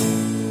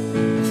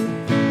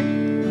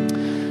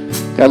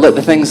God, let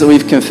the things that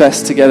we've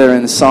confessed together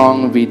in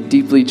song be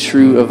deeply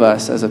true of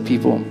us as a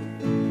people.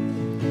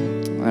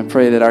 I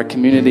pray that our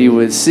community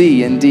would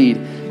see indeed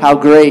how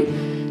great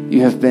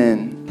you have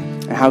been,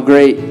 and how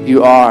great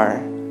you are,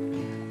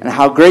 and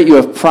how great you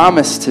have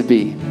promised to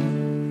be.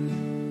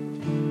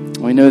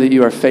 We know that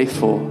you are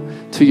faithful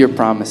to your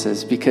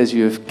promises because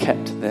you have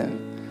kept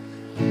them.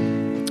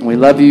 And we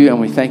love you,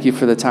 and we thank you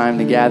for the time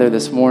to gather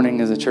this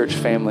morning as a church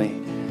family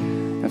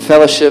and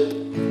fellowship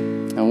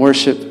and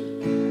worship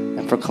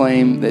and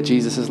proclaim that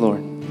Jesus is Lord.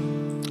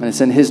 And it's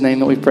in his name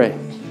that we pray.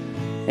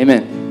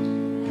 Amen.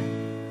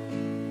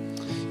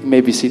 You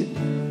may be seated.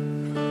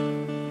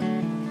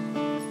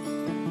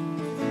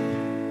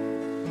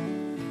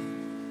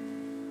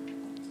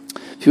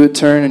 If you would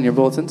turn in your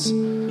bulletins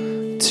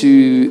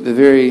to the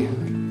very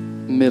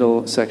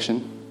middle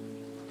section.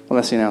 Well,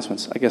 that's the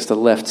announcements. I guess the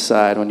left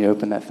side when you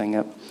open that thing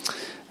up.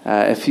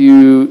 If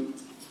you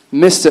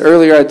missed it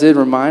earlier, I did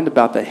remind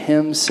about the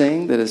hymn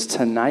sing that is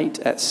tonight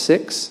at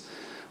 6.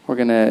 We're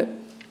going to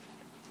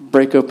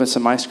break open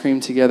some ice cream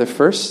together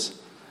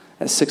first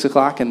at 6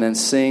 o'clock and then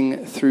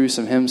sing through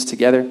some hymns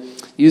together.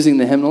 Using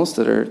the hymnals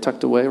that are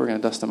tucked away, we're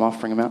going to dust them off,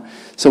 bring them out.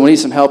 So we need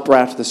some help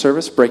right after the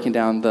service, breaking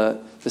down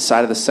the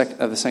side of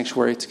the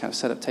sanctuary to kind of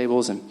set up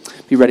tables and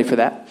be ready for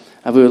that.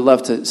 We would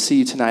love to see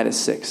you tonight at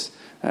 6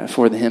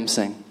 for the hymn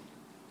sing.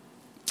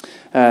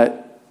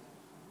 Do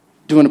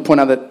want to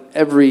point out that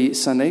every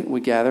Sunday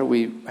we gather,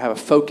 we have a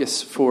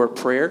focus for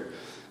prayer.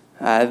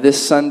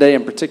 This Sunday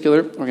in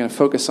particular, we're going to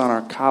focus on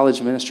our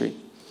college ministry.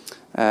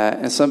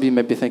 And some of you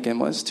may be thinking,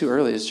 well, it's too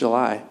early, it's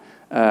July.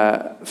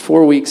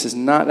 4 weeks is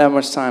not that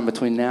much time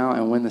between now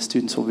and when the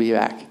students will be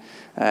back.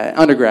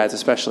 Undergrads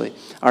especially.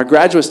 Our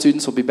graduate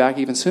students will be back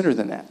even sooner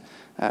than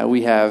that.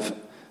 We have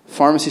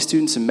pharmacy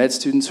students and med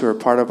students who are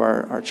part of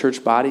our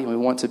church body, and we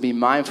want to be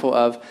mindful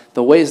of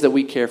the ways that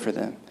we care for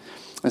them.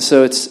 And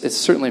so it's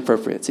certainly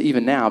appropriate to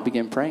even now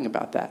begin praying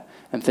about that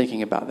and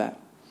thinking about that.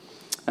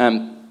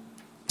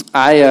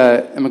 I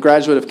am a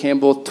graduate of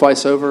Campbell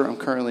twice over. I'm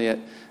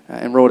currently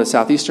enrolled at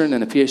Southeastern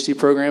in a PhD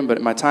program, but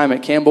at my time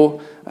at Campbell,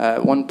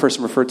 one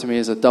person referred to me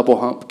as a double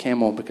hump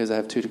camel because I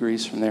have 2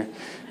 degrees from there.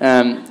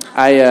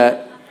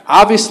 I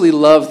obviously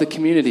love the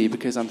community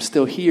because I'm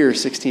still here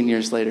 16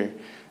 years later.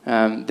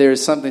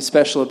 There's something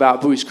special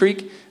about Buies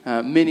Creek.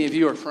 Many of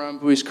you are from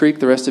Buies Creek.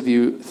 The rest of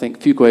you think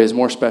Fuquay is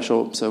more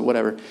special, so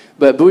whatever.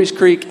 But Buies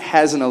Creek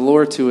has an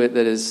allure to it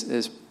that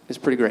is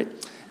pretty great.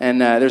 And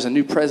there's a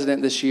new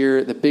president this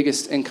year, the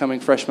biggest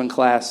incoming freshman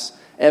class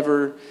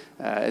ever.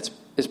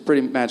 It's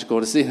pretty magical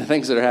to see the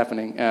things that are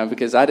happening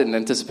because I didn't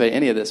anticipate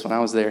any of this when I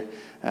was there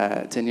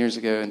 10 years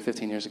ago and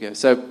 15 years ago.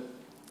 So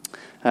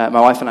my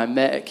wife and I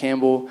met at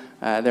Campbell.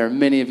 There are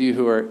many of you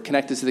who are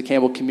connected to the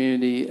Campbell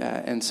community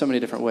in so many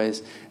different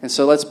ways. And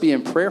so let's be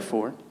in prayer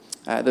for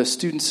those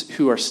students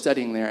who are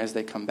studying there as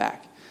they come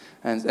back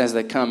and as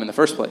they come in the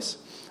first place.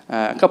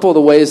 A couple of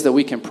the ways that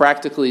we can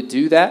practically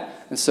do that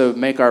and so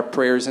make our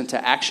prayers into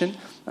action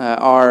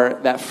are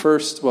that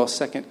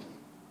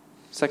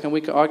second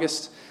week of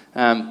August.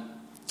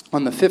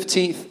 On the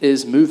 15th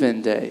is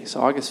move-in day, so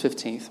August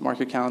 15th. Mark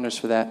your calendars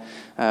for that.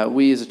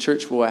 We as a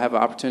church will have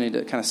an opportunity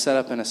to kind of set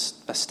up in a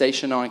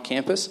station on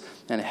campus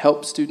and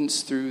help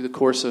students through the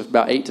course of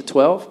about 8 to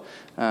 12.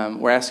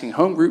 We're asking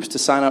home groups to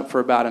sign up for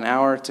about an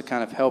hour to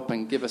kind of help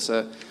and give us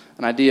an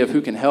idea of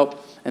who can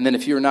help. And then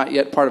if you're not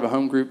yet part of a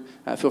home group,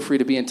 feel free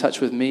to be in touch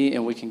with me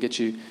and we can get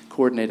you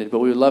coordinated. But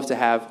we would love to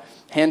have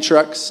hand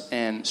trucks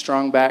and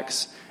strong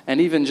backs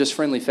and even just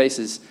friendly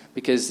faces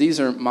because these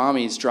are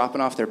mommies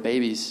dropping off their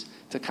babies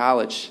to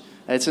college.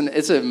 It's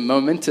a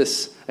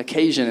momentous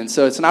occasion, and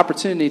so it's an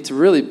opportunity to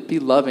really be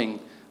loving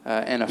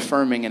and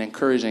affirming and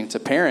encouraging to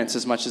parents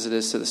as much as it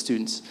is to the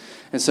students.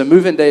 And so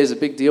move-in day is a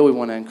big deal. We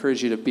want to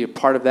encourage you to be a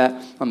part of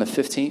that on the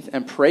 15th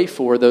and pray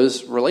for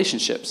those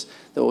relationships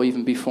that will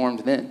even be formed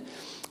then.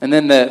 And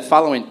then the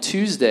following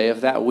Tuesday of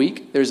that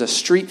week, there's a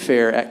street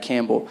fair at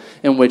Campbell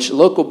in which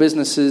local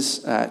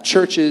businesses,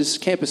 churches,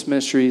 campus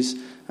ministries,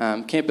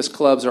 campus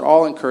clubs are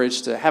all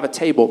encouraged to have a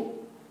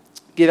table,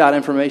 give out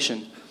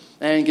information,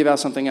 and give out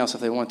something else if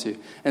they want to.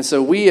 And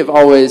so we have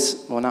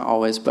always, well, not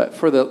always, but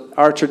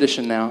our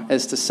tradition now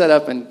is to set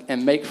up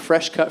and make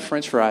fresh-cut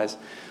French fries.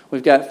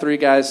 We've got 3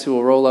 guys who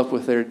will roll up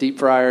with their deep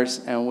fryers,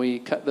 and we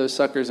cut those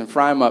suckers and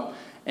fry them up.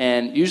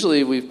 And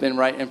usually we've been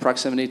right in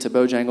proximity to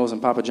Bojangles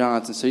and Papa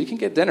John's, and so you can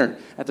get dinner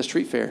at the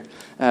street fair.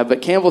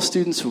 But Campbell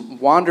students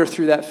wander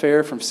through that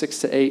fair from 6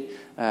 to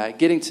 8,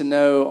 getting to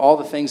know all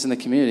the things in the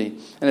community.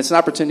 And it's an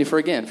opportunity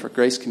for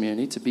Grace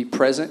Community to be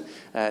present,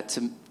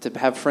 to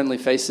have friendly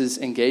faces,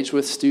 engage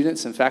with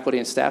students and faculty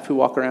and staff who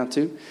walk around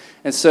too.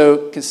 And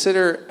so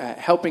consider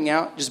helping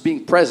out, just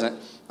being present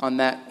on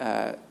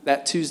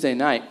that Tuesday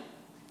night,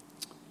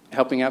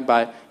 helping out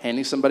by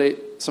handing somebody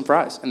some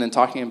fries and then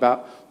talking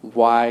about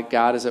why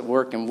God is at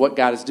work and what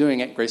God is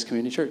doing at Grace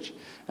Community Church.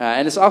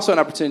 And it's also an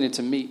opportunity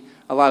to meet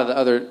a lot of the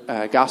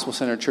other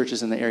gospel-centered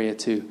churches in the area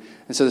too.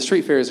 And so the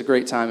street fair is a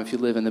great time if you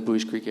live in the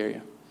Buies Creek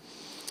area.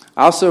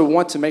 I also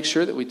want to make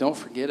sure that we don't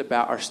forget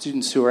about our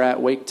students who are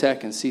at Wake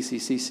Tech and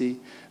CCCC,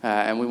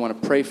 and we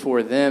want to pray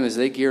for them as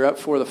they gear up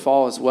for the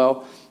fall as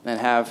well and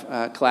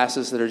have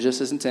classes that are just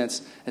as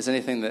intense as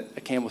anything that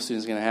a Campbell student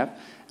is going to have.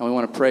 And we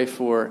want to pray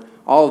for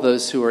all of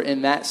those who are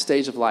in that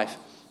stage of life,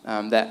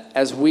 that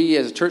as we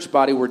as a church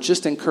body were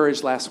just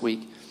encouraged last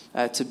week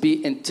to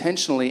be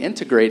intentionally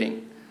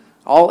integrating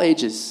all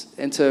ages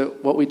into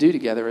what we do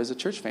together as a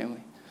church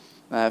family,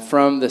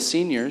 from the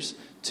seniors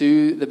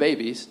to the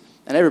babies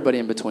and everybody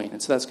in between.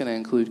 And so that's going to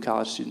include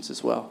college students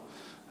as well,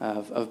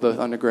 of both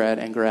undergrad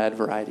and grad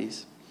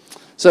varieties.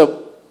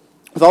 So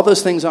with all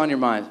those things on your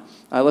mind,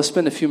 let's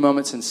spend a few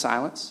moments in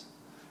silence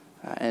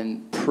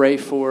and pray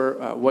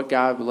for what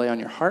God would lay on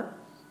your heart.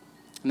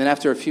 And then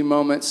after a few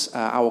moments,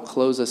 I will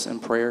close us in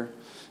prayer.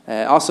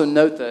 Also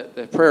note that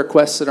the prayer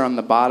requests that are on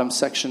the bottom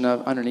section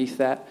of underneath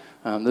that,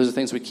 those are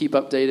things we keep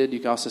updated. You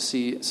can also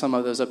see some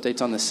of those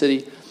updates on the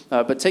city.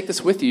 But take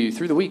this with you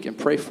through the week and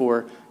pray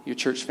for your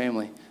church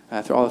family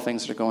through all the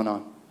things that are going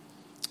on.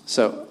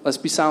 So let's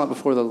be silent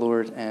before the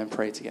Lord and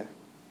pray together.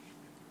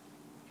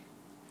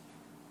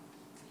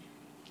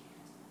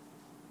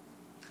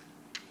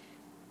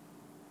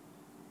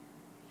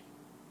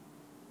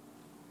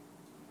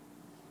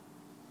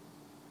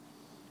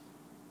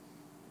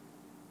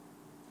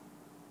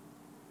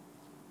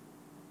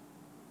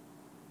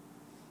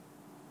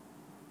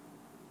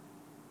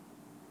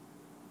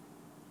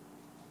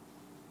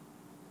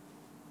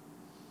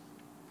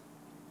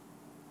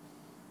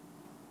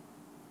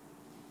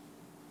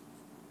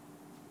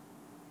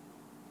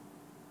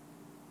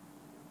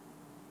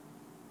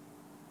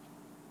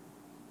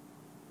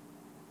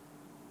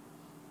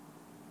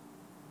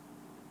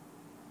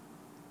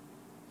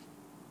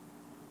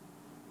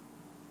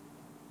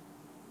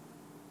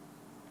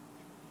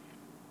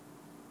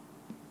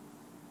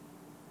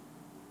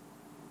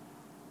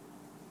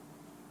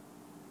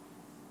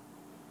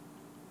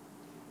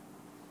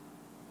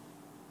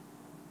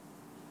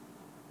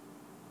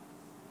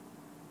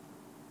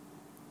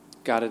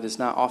 God, it is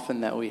not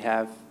often that we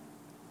have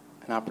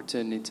an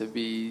opportunity to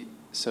be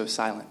so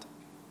silent.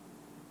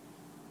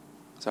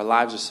 Because our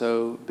lives are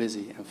so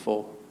busy and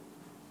full.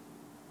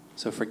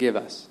 So forgive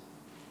us.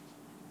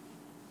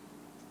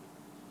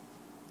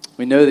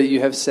 We know that you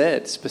have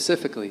said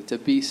specifically to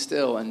be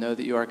still and know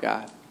that you are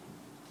God.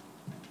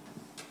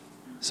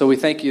 So we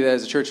thank you that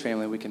as a church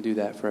family we can do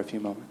that for a few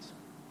moments.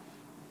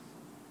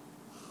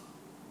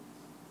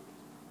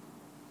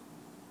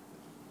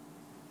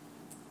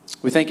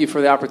 We thank you for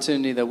the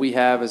opportunity that we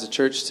have as a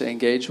church to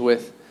engage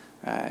with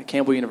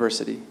Campbell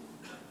University.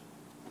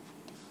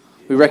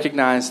 We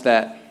recognize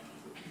that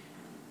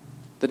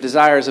the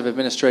desires of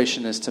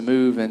administration is to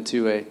move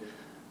into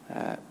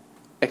a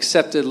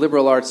accepted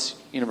liberal arts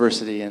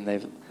university, and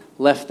they've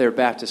left their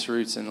Baptist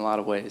roots in a lot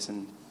of ways.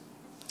 And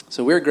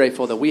so we're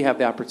grateful that we have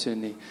the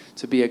opportunity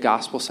to be a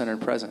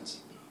gospel-centered presence.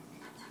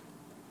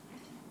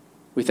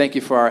 We thank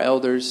you for our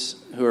elders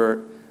who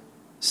are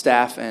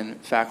staff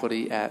and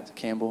faculty at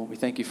Campbell. We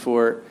thank you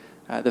for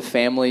the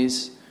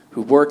families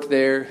who work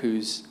there,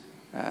 whose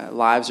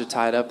lives are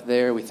tied up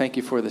there. We thank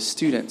you for the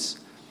students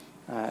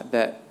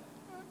that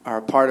are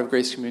a part of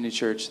Grace Community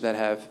Church that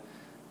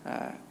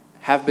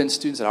have been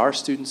students, that are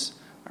students,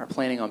 are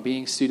planning on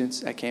being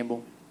students at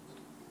Campbell.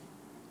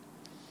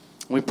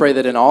 We pray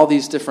that in all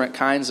these different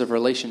kinds of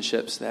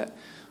relationships that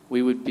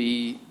we would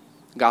be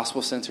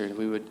gospel-centered,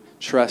 we would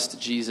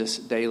trust Jesus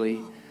daily,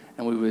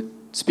 and we would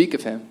speak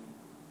of him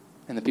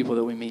and the people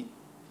that we meet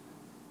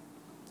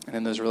and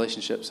in those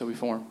relationships that we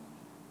form.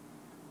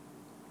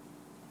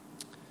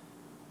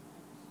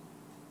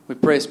 We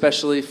pray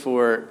especially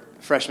for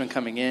freshmen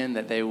coming in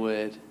that they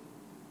would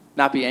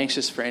not be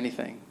anxious for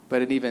anything,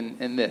 but even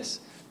in this,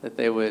 that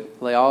they would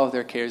lay all of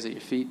their cares at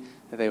your feet,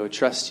 that they would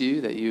trust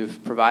you, that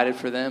you've provided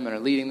for them and are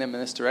leading them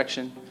in this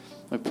direction.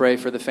 We pray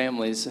for the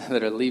families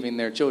that are leaving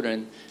their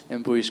children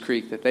in Boys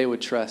Creek, that they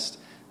would trust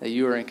that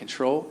you are in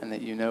control and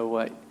that you know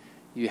what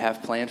you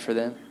have planned for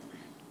them.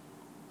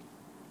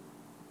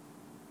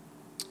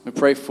 We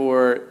pray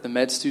for the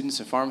med students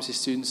and pharmacy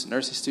students and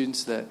nursing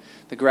students, the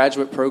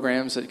graduate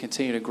programs that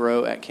continue to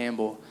grow at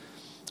Campbell.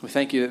 We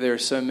thank you that there are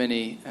so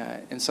many,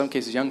 in some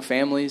cases, young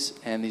families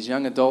and these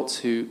young adults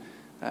who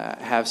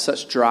have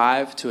such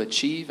drive to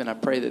achieve, and I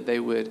pray that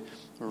they would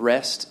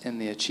rest in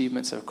the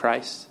achievements of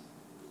Christ,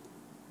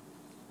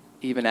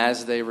 even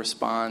as they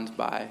respond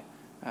by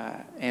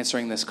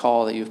answering this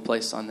call that you've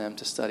placed on them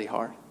to study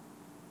hard.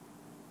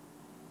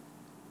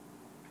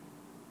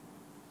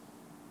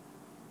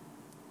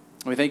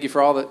 We thank you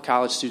for all the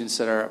college students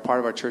that are a part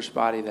of our church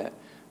body that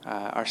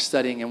are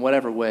studying in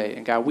whatever way.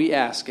 And God, we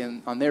ask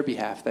on their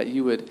behalf that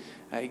you would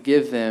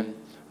give them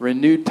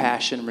renewed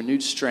passion,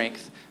 renewed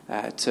strength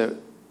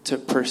to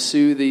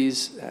pursue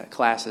these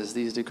classes,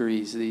 these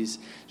degrees, these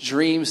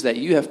dreams that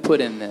you have put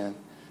in them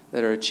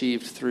that are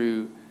achieved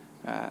through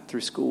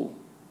school,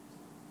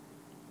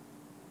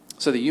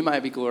 so that you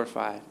might be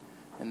glorified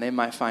and they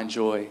might find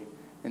joy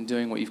in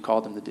doing what you've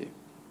called them to do.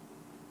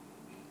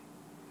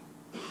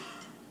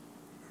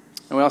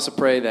 And we also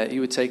pray that you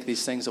would take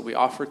these things that we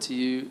offer to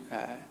you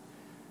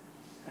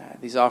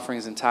these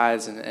offerings and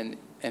tithes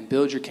and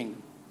build your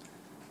kingdom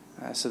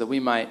so that we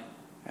might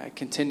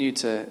continue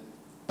to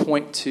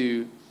point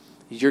to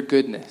your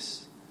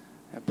goodness,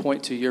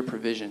 point to your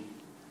provision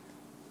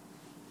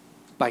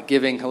by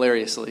giving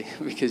hilariously,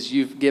 because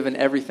you've given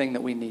everything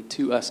that we need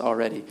to us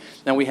already.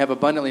 Now we have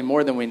abundantly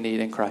more than we need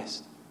in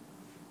Christ.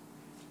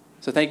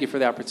 So thank you for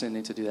the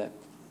opportunity to do that.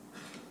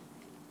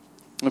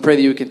 I pray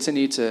that you would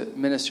continue to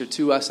minister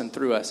to us and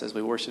through us as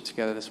we worship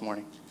together this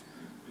morning.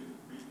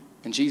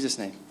 In Jesus'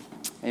 name,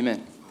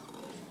 amen.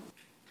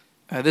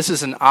 This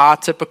is an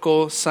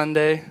atypical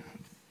Sunday.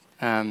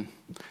 A,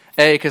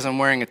 because I'm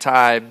wearing a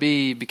tie.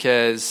 B,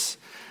 because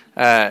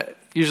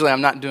usually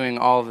I'm not doing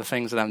all of the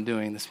things that I'm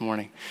doing this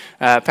morning.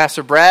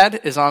 Pastor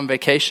Brad is on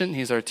vacation.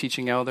 He's our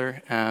teaching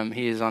elder.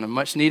 He is on a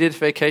much-needed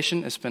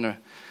vacation. It's been a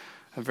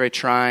very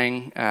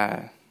trying,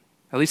 at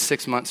least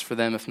 6 months for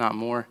them, if not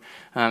more.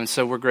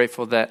 So we're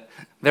grateful that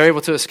they're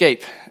able to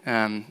escape.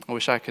 I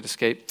wish I could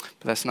escape,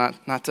 but that's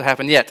not to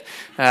happen yet.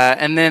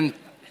 And then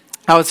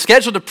I was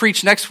scheduled to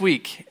preach next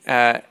week,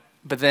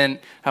 but then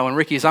when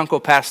Ricky's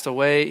uncle passed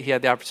away, he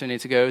had the opportunity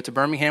to go to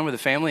Birmingham with the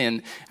family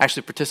and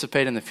actually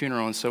participate in the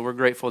funeral. And so we're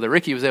grateful that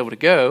Ricky was able to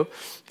go.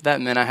 But that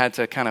meant I had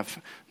to kind of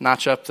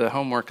notch up the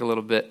homework a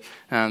little bit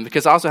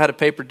because I also had a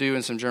paper due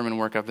and some German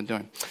work I've been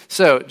doing.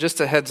 So just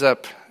a heads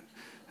up,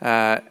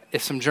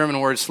 if some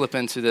German words slip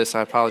into this,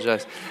 I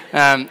apologize.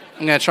 I'm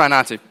going to try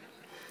not to.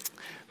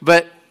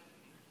 But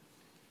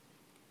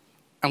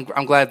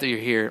I'm glad that you're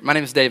here. My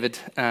name is David.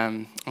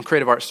 I'm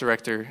creative arts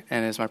director,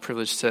 and it's my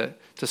privilege to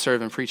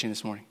serve in preaching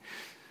this morning.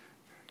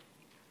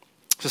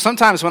 So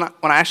sometimes when I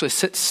actually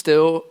sit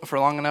still for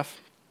long enough,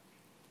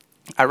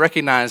 I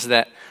recognize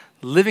that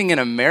living in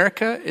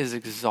America is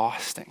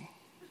exhausting.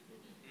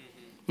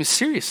 I mean,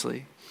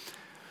 seriously.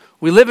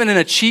 We live in an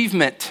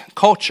achievement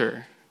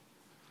culture.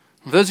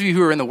 For those of you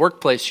who are in the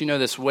workplace, you know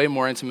this way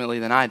more intimately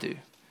than I do.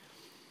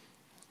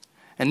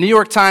 And New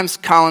York Times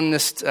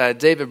columnist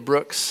David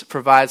Brooks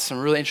provides some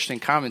really interesting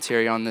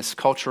commentary on this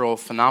cultural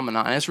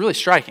phenomenon, and it's really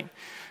striking.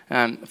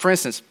 For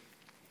instance,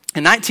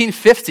 in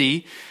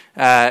 1950,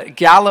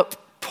 Gallup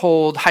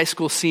polled high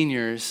school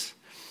seniors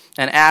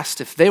and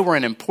asked if they were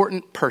an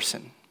important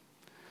person.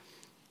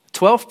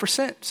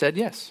 12% said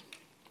yes.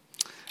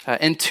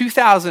 In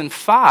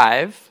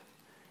 2005,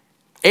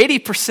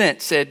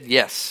 80% said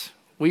yes,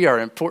 we are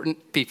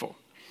important people.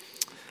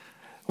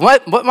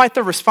 What might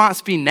the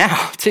response be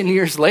now, 10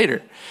 years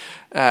later?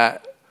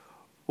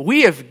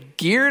 We have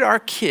geared our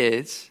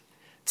kids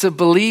to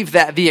believe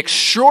that the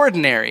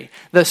extraordinary,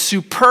 the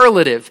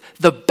superlative,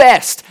 the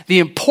best, the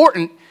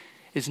important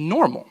is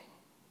normal.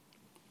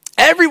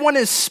 Everyone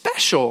is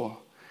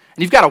special,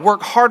 and you've got to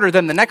work harder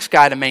than the next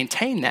guy to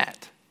maintain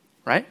that,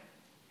 right?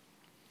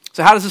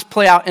 So how does this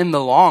play out in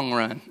the long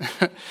run?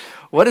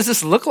 What does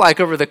this look like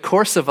over the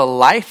course of a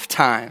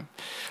lifetime?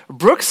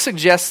 Brooks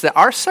suggests that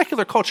our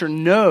secular culture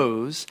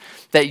knows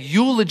that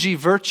eulogy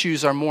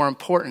virtues are more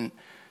important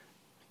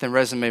than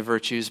resume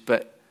virtues,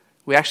 but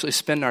we actually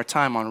spend our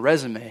time on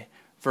resume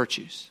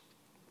virtues.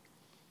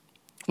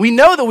 We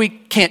know that we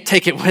can't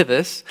take it with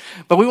us,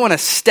 but we want to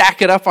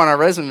stack it up on our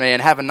resume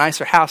and have a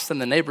nicer house than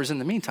the neighbors in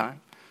the meantime,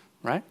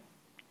 right?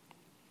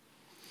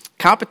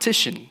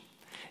 Competition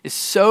is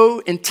so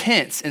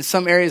intense in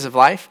some areas of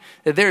life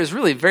that there is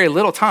really very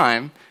little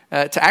time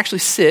to actually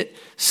sit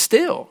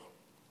still.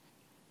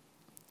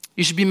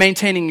 You should be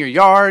maintaining your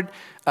yard,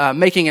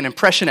 making an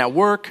impression at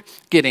work,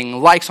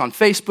 getting likes on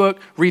Facebook,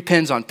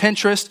 repins on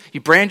Pinterest. You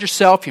brand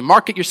yourself, you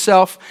market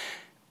yourself.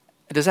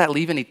 Does that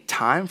leave any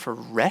time for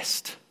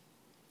rest,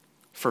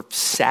 for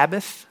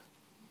Sabbath,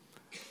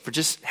 for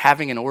just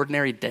having an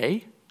ordinary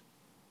day?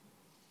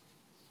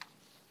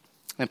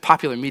 And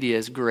popular media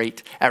is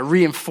great at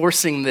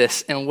reinforcing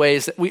this in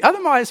ways that we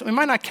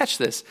might not catch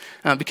this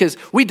because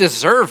we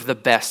deserve the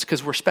best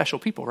because we're special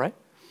people, right?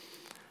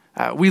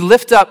 We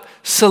lift up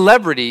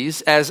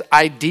celebrities as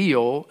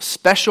ideal,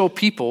 special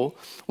people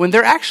when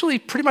they're actually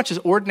pretty much as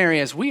ordinary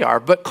as we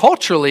are. But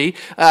culturally,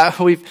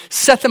 we've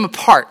set them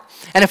apart.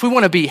 And if we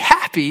want to be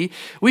happy,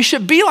 we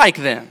should be like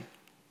them.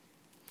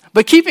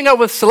 But keeping up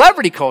with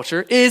celebrity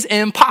culture is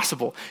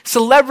impossible.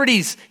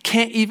 Celebrities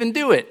can't even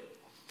do it.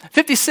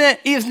 50 Cent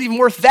isn't even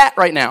worth that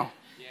right now.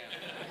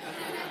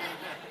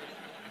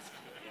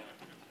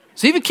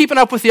 So even keeping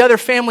up with the other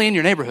family in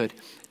your neighborhood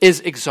is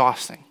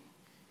exhausting.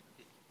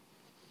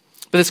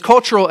 But this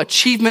cultural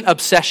achievement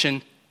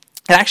obsession,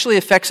 it actually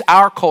affects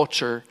our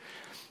culture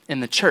in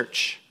the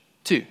church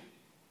too.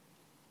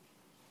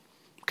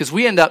 Because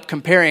we end up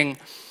comparing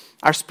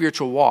our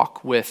spiritual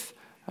walk with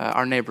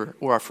our neighbor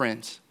or our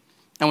friends.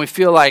 And we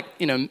feel like,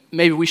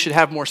 maybe we should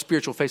have more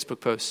spiritual Facebook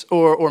posts.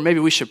 Or maybe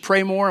we should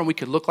pray more and we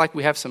could look like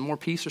we have some more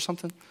peace or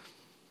something.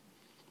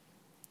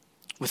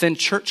 Within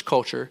church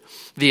culture,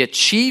 the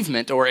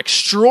achievement or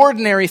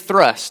extraordinary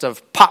thrust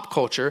of pop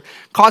culture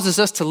causes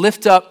us to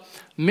lift up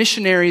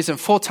missionaries and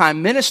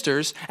full-time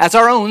ministers as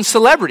our own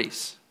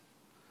celebrities.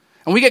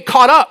 And we get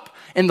caught up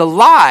in the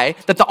lie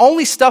that the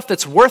only stuff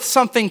that's worth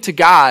something to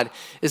God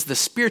is the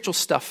spiritual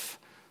stuff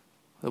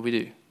that we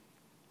do.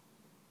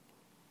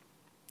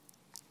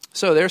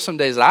 So there are some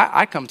days that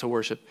I come to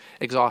worship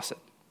exhausted.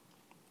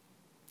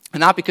 And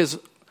not because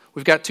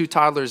we've got 2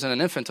 toddlers and an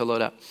infant to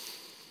load up.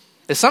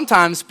 It's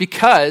sometimes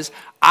because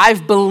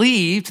I've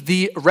believed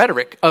the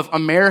rhetoric of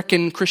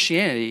American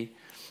Christianity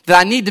that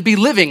I need to be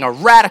living a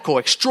radical,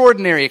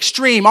 extraordinary,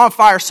 extreme, on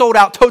fire, sold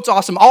out, totes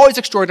awesome, always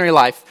extraordinary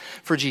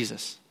life for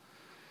Jesus.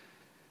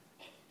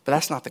 But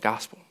that's not the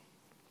gospel.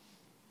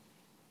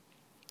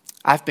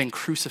 I've been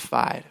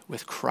crucified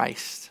with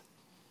Christ.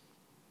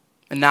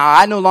 And now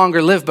I no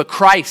longer live, but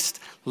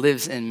Christ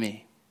lives in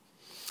me.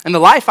 And the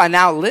life I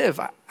now live,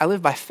 I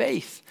live by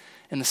faith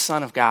in the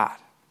Son of God,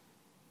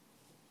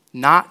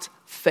 not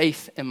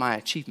faith in my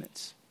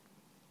achievements.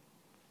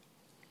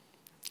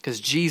 Because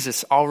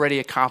Jesus already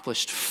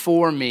accomplished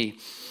for me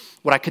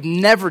what I could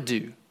never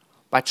do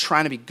by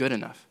trying to be good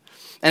enough.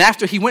 And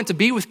after he went to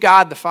be with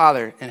God the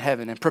Father in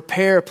heaven and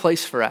prepare a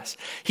place for us,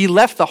 he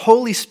left the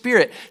Holy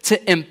Spirit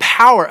to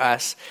empower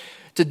us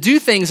to do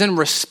things in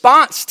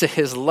response to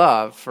his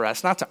love for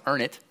us, not to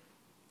earn it.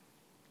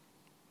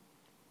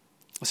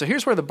 So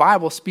here's where the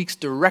Bible speaks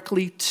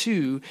directly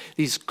to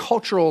these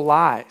cultural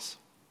lies.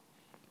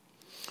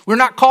 We're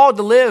not called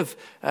to live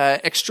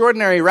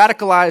extraordinary,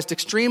 radicalized,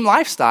 extreme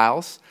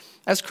lifestyles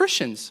as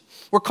Christians.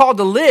 We're called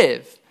to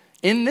live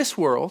in this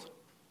world,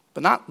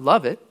 but not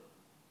love it,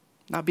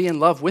 not be in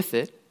love with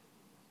it.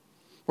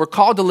 We're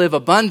called to live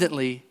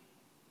abundantly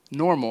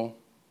normal,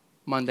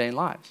 mundane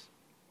lives.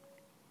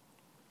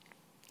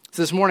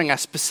 So this morning, I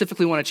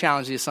specifically want to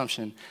challenge the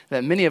assumption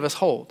that many of us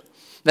hold,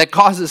 that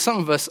causes some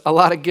of us a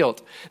lot of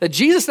guilt, that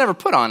Jesus never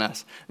put on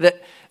us,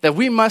 that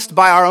we must,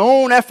 by our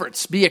own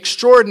efforts, be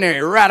extraordinary,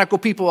 radical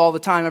people all the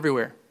time,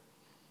 everywhere.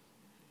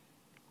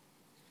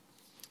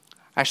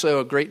 I actually owe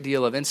a great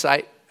deal of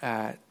insight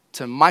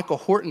to Michael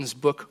Horton's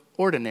book,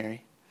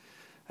 Ordinary,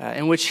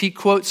 in which he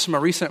quotes from a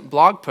recent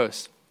blog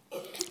post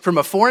from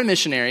a foreign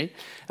missionary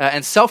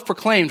and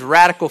self-proclaimed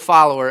radical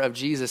follower of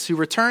Jesus who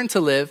returned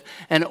to live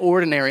an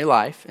ordinary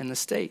life in the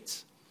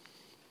States.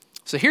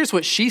 So here's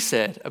what she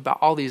said about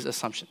all these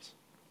assumptions.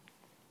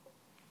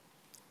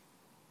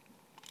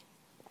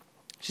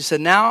 She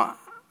said, now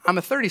I'm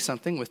a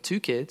 30-something with 2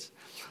 kids,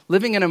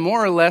 living in a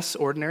more or less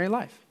ordinary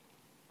life.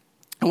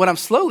 And what I'm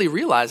slowly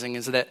realizing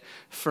is that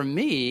for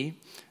me,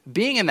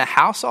 being in the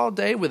house all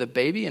day with a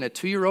baby and a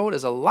 2-year-old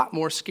is a lot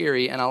more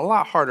scary and a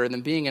lot harder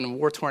than being in a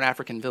war-torn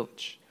African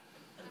village.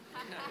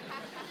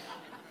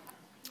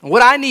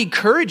 What I need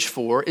courage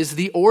for is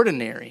the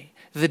ordinary,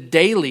 the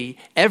daily,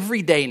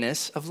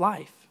 everydayness of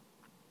life.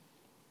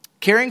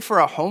 Caring for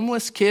a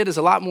homeless kid is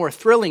a lot more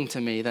thrilling to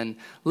me than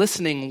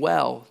listening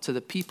well to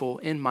the people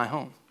in my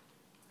home.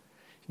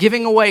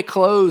 Giving away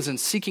clothes and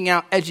seeking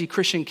out edgy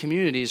Christian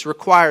communities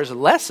requires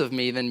less of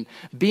me than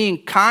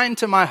being kind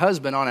to my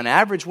husband on an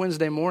average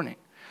Wednesday morning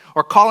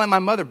or calling my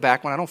mother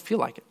back when I don't feel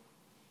like it.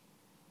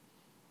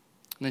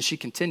 And then she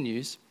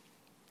continues,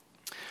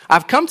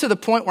 I've come to the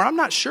point where I'm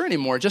not sure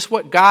anymore just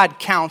what God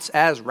counts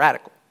as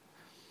radical.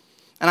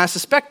 And I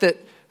suspect that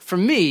for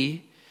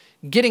me,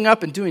 getting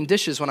up and doing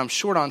dishes when I'm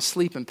short on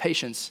sleep and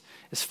patience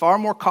is far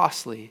more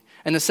costly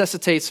and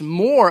necessitates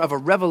more of a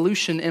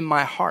revolution in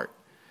my heart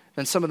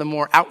than some of the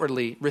more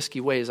outwardly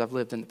risky ways I've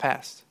lived in the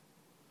past.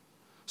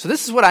 So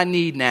this is what I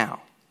need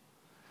now.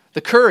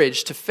 The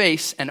courage to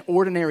face an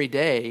ordinary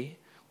day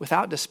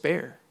without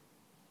despair.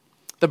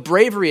 The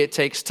bravery it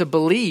takes to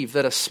believe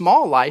that a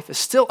small life is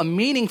still a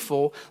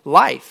meaningful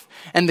life.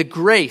 And the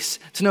grace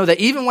to know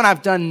that even when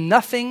I've done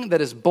nothing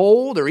that is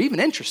bold or even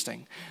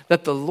interesting,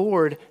 that the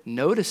Lord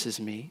notices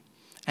me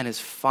and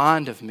is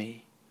fond of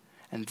me.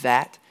 And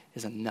that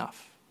is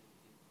enough.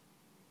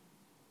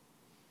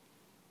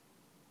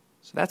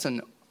 So that's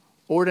an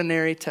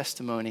ordinary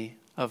testimony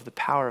of the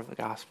power of the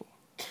gospel.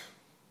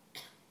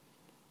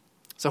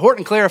 So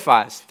Horton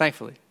clarifies,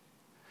 thankfully,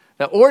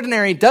 that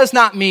ordinary does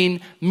not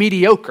mean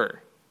mediocre.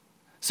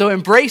 So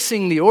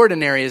embracing the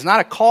ordinary is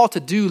not a call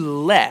to do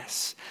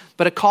less,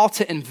 but a call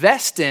to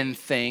invest in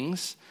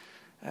things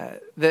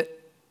that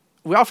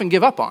we often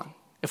give up on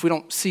if we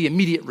don't see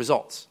immediate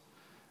results.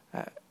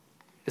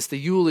 It's the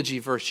eulogy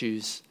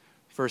virtues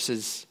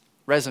versus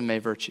resume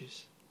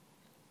virtues.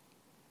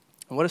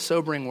 And what a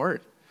sobering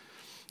word.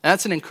 And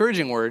that's an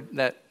encouraging word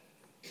that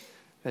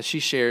she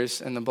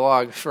shares in the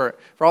blog for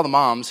all the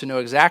moms who know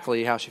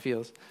exactly how she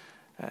feels.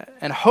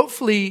 And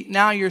hopefully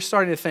now you're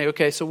starting to think,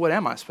 okay, so what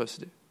am I supposed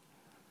to do?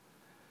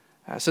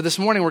 So this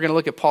morning we're going to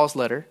look at Paul's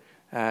letter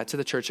to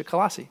the church at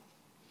Colossae.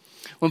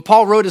 When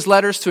Paul wrote his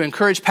letters to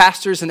encourage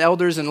pastors and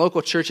elders in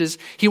local churches,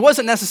 he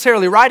wasn't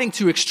necessarily writing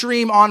to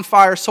extreme,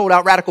 on-fire,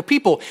 sold-out radical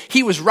people.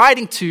 He was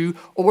writing to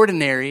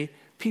ordinary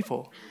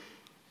people.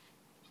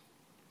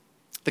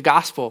 The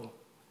gospel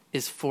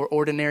is for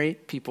ordinary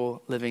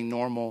people living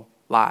normal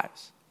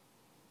lives.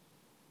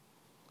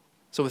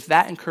 So with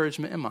that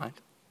encouragement in mind,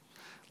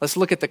 let's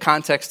look at the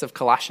context of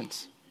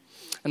Colossians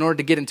in order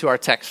to get into our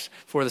text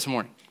for this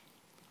morning.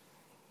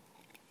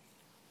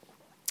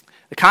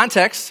 The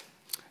context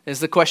is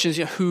the questions,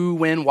 who,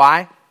 when,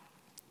 why.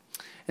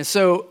 And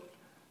so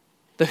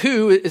the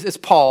who is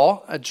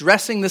Paul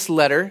addressing this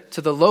letter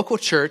to the local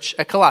church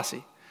at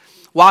Colossae.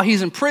 while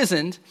he's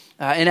imprisoned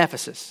in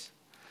Ephesus.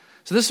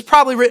 So this is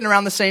probably written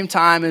around the same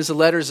time as the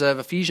letters of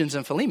Ephesians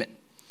and Philemon,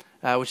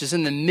 which is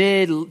in the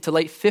mid to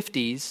late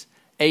 50s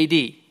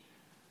AD.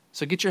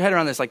 So get your head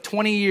around this, like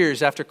 20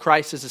 years after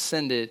Christ has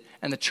ascended,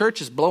 and the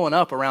church is blowing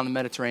up around the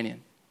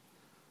Mediterranean.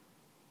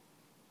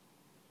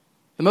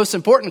 The most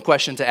important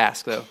question to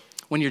ask, though,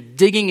 when you're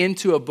digging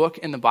into a book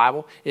in the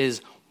Bible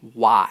is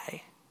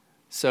why?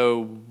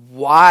 So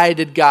why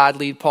did God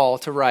lead Paul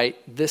to write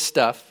this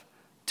stuff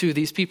to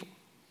these people?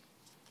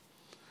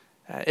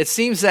 It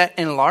seems that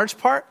in large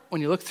part,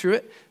 when you look through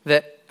it,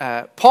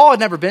 that Paul had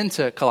never been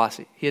to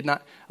Colossae. He had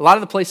not. A lot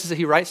of the places that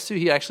he writes to,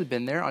 he had actually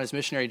been there on his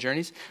missionary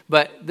journeys,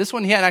 but this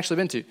one he hadn't actually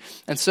been to.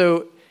 And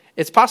so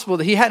it's possible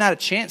that he hadn't had a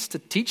chance to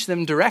teach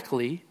them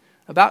directly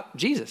about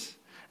Jesus.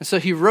 And so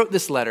he wrote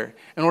this letter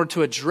in order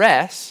to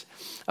address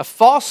a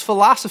false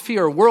philosophy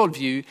or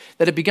worldview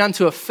that had begun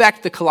to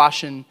affect the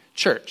Colossian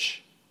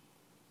church.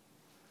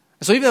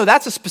 And so even though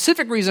that's a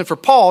specific reason for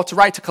Paul to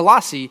write to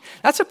Colossae,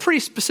 that's a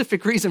pretty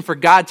specific reason for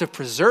God to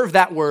preserve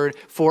that word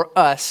for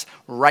us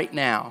right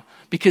now.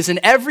 Because in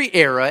every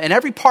era, in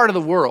every part of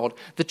the world,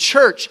 the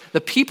church,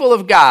 the people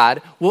of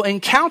God, will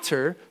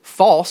encounter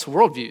false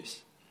worldviews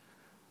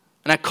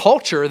and a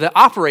culture that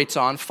operates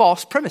on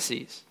false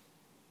premises.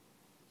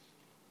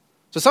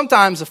 So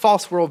sometimes a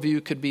false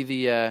worldview could be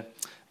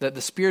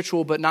the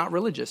spiritual but not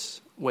religious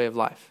way of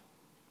life.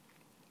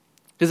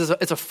 Because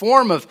it's a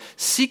form of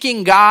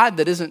seeking God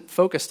that isn't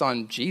focused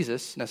on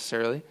Jesus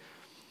necessarily.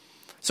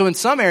 So in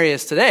some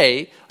areas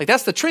today, like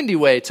that's the trendy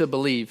way to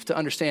believe, to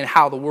understand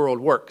how the world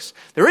works.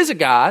 There is a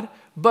God,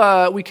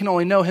 but we can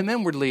only know him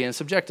inwardly and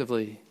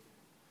subjectively.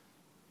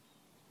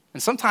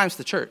 And sometimes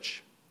the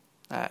church,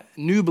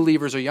 new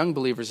believers or young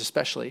believers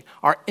especially,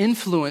 are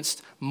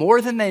influenced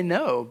more than they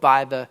know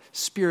by the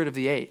spirit of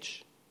the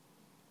age.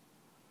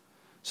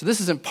 So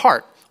this is in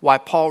part why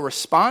Paul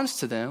responds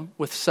to them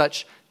with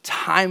such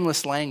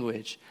timeless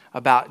language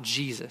about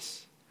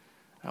Jesus.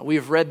 We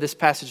have read this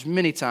passage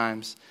many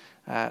times,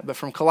 but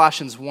from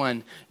Colossians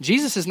 1,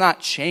 Jesus is not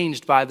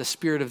changed by the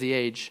spirit of the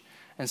age.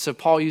 And so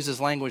Paul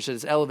uses language that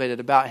is elevated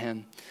about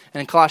him.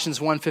 And in Colossians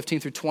 1, 15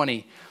 through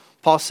 20,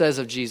 Paul says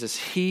of Jesus,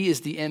 he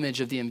is the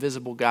image of the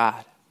invisible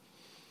God,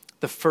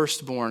 the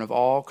firstborn of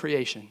all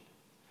creation.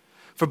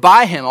 For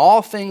by him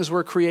all things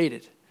were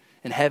created,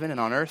 in heaven and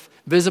on earth,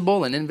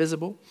 visible and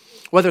invisible,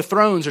 whether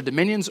thrones or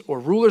dominions or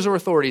rulers or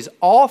authorities,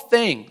 all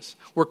things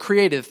were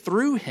created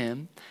through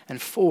him and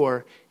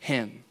for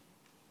him.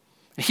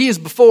 He is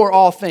before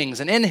all things,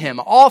 and in him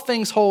all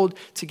things hold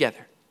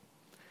together.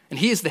 And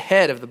he is the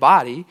head of the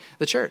body,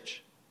 the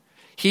church.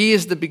 He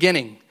is the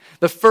beginning,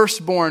 the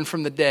firstborn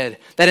from the dead,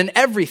 that in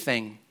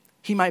everything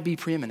he might be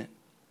preeminent.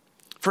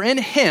 For in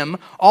him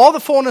all the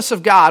fullness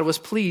of God was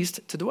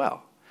pleased to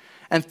dwell,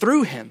 and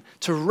through him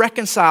to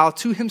reconcile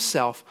to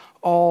himself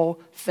all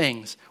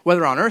things,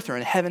 whether on earth or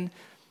in heaven,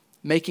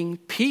 making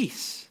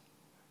peace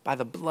by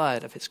the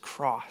blood of his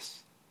cross.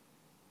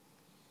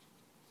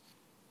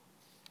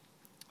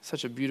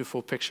 Such a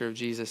beautiful picture of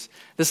Jesus.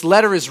 This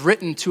letter is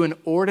written to an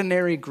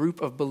ordinary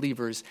group of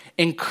believers,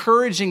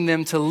 encouraging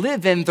them to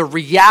live in the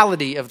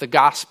reality of the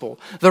gospel,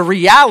 the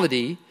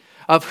reality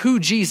of who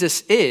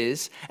Jesus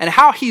is and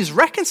how he's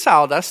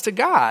reconciled us to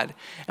God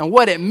and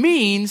what it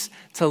means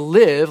to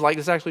live like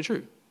this is actually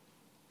true.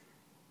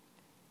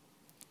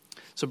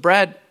 So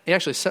Brad, he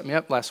actually set me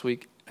up last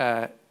week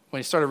when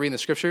he started reading the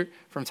scripture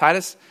from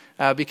Titus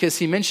because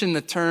he mentioned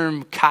the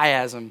term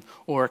chiasm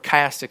or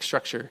chiastic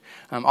structure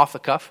off the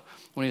cuff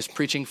when he was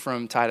preaching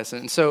from Titus.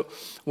 And so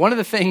one of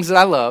the things that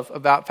I love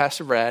about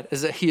Pastor Brad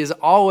is that he is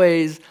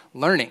always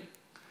learning.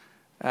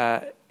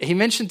 He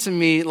mentioned to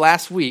me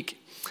last week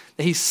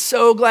that he's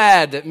so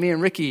glad that me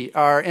and Ricky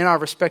are in our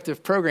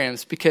respective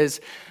programs because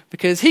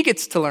he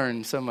gets to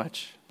learn so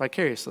much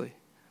vicariously.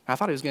 I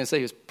thought he was going to say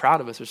he was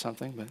proud of us or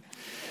something,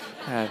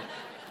 but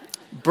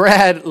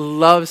Brad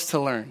loves to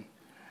learn.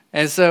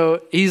 And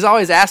so he's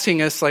always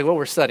asking us like what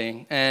we're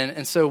studying.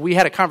 And so we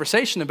had a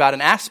conversation about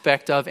an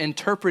aspect of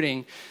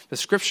interpreting the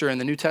scripture in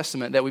the New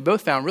Testament that we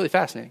both found really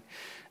fascinating.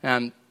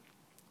 And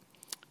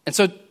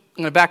so I'm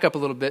going to back up a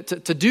little bit.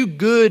 To do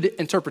good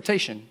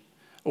interpretation,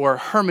 or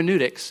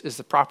hermeneutics is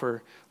the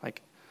proper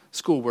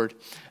school word,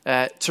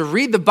 to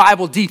read the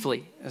Bible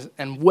deeply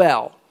and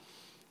well,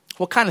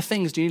 what kind of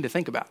things do you need to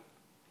think about?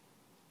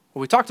 Well,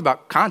 we talked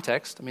about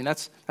context. I mean,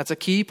 that's a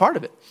key part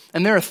of it.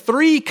 And there are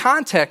three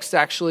contexts,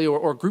 actually,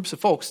 or groups of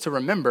folks to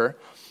remember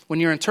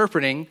when you're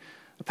interpreting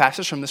a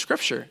passage from the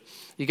scripture.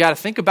 You got to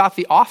think about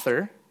the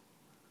author,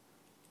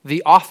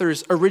 the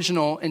author's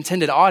original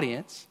intended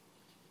audience,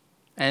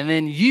 and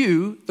then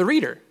you, the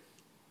reader.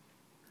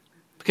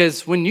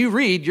 Because when you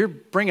read, you're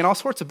bringing all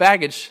sorts of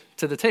baggage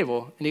to the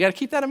table, and you got to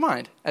keep that in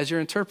mind as you're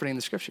interpreting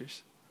the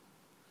scriptures.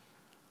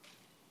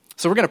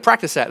 So we're going to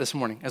practice that this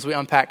morning as we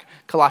unpack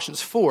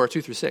Colossians 4,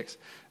 2 through 6,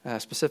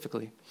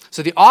 specifically.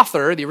 So the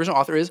author, the original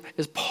author is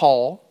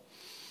Paul.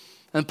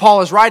 And Paul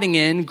is writing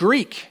in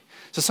Greek.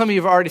 So some of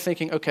you are already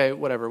thinking, okay,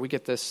 whatever, we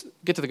get this.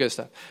 Get to the good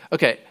stuff.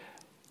 Okay,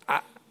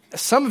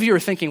 some of you are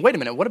thinking, wait a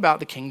minute, what about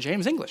the King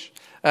James English?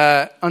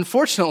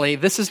 Unfortunately,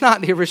 this is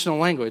not the original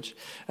language.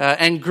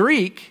 And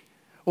Greek,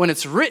 when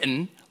it's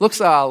written, looks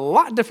a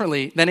lot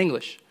differently than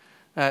English.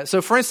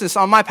 So for instance,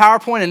 on my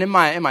PowerPoint and in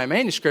my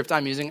manuscript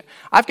I'm using,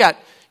 I've got,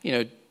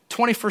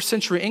 21st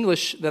century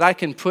English that I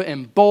can put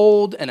in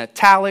bold and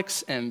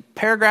italics and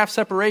paragraph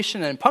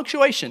separation and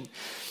punctuation.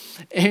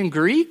 In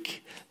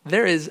Greek,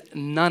 there is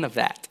none of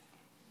that.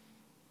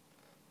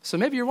 So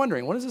maybe you're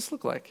wondering, what does this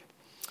look like?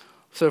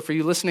 So for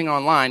you listening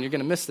online, you're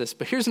going to miss this.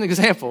 But here's an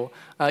example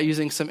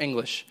using some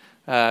English.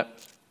 A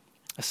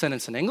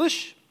sentence in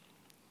English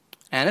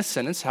and a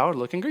sentence how it would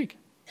look in Greek.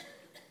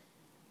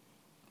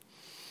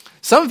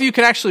 Some of you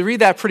can actually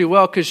read that pretty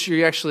well because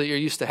you're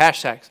used to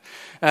hashtags.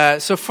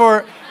 So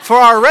for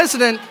our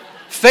resident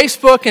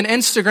Facebook and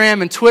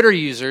Instagram and Twitter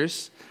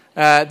users,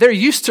 they're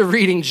used to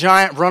reading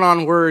giant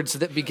run-on words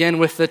that begin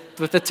with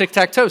the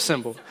tic-tac-toe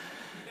symbol.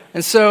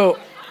 And so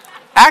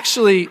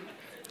actually,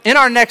 in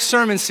our next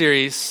sermon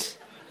series,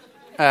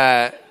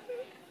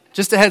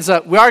 just a heads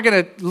up, we are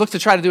going to look to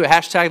try to do a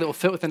hashtag that will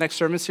fit with the next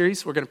sermon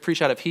series. We're going to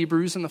preach out of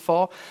Hebrews in the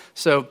fall.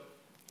 So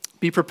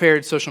be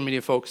prepared, social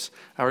media folks.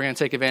 We're going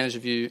to take advantage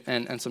of you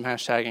and some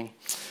hashtagging.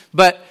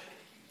 But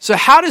so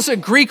how does a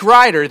Greek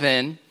writer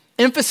then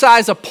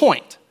emphasize a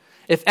point?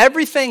 If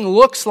everything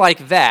looks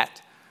like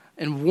that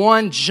in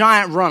one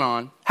giant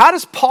run-on, how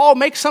does Paul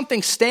make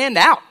something stand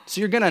out so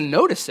you're going to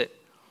notice it?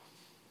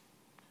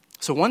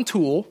 So one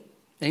tool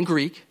in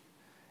Greek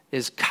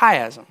is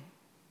chiasm.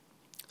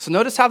 So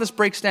notice how this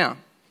breaks down.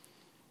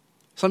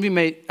 Some of you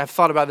may have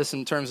thought about this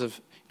in terms of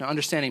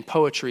understanding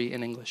poetry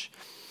in English.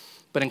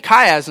 But in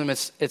chiasm,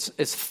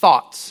 it's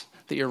thoughts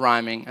that you're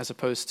rhyming as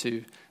opposed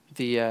to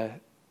the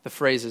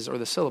phrases or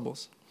the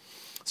syllables.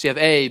 So you have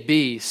A,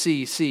 B,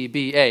 C, C,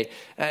 B, A.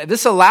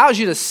 This allows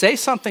you to say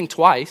something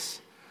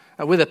twice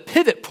with a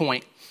pivot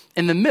point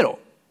in the middle.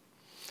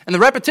 And the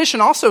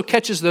repetition also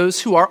catches those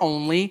who are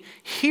only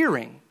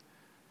hearing.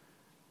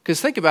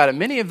 Because think about it,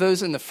 many of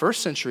those in the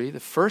first century, the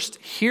first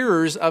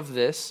hearers of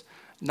this,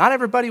 not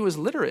everybody was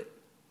literate.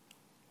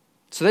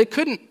 So they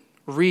couldn't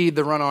read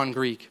the run-on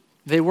Greek.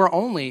 They were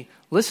only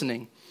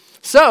listening.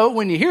 So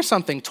when you hear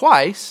something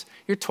twice,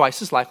 you're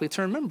twice as likely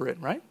to remember it,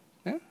 right?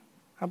 Yeah?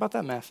 How about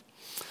that math?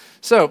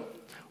 So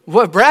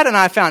what Brad and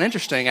I found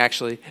interesting,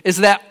 actually, is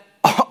that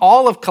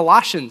all of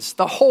Colossians,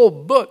 the whole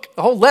book,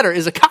 the whole letter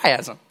is a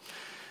chiasm.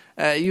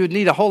 You would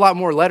need a whole lot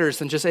more letters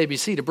than just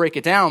ABC to break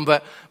it down,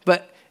 but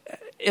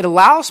it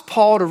allows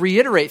Paul to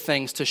reiterate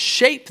things, to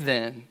shape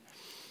them,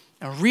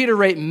 and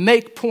reiterate,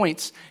 make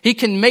points. He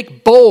can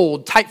make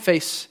bold,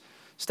 typeface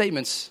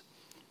statements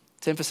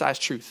to emphasize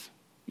truth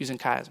using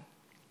chiasm.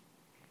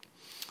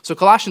 So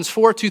Colossians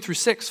 4, 2 through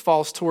 6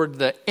 falls toward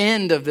the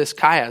end of this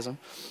chiasm,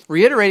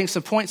 reiterating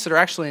some points that are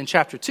actually in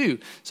chapter 2.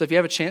 So if you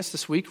have a chance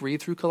this week,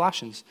 read through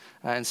Colossians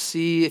and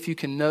see if you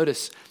can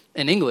notice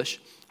in English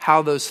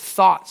how those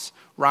thoughts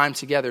rhyme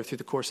together through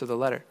the course of the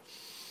letter.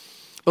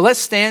 But let's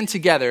stand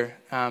together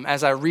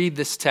as I read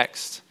this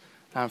text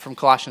from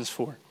Colossians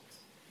 4.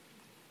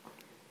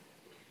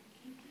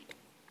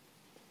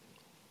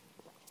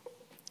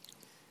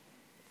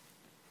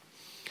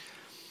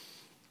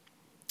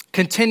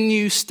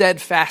 Continue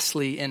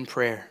steadfastly in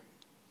prayer,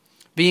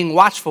 being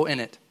watchful in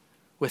it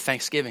with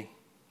thanksgiving.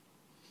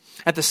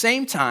 At the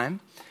same time,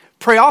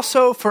 pray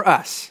also for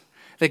us,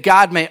 that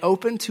God may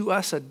open to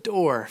us a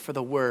door for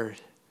the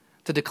word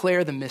to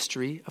declare the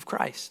mystery of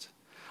Christ,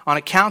 on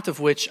account of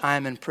which I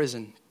am in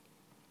prison,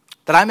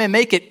 that I may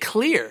make it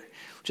clear,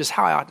 which is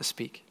how I ought to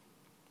speak.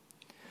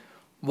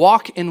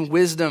 Walk in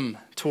wisdom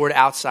toward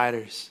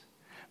outsiders,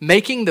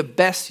 making the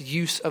best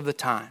use of the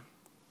time.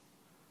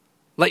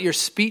 Let your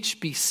speech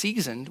be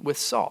seasoned with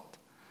salt,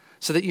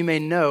 so that you may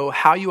know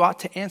how you ought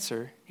to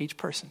answer each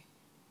person.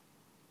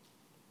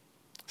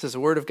 This is the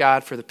word of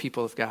God for the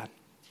people of God.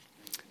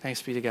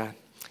 Thanks be to God.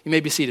 You may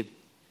be seated.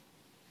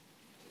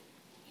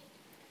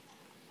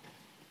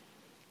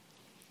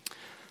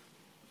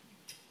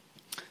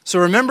 So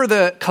remember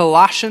the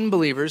Colossian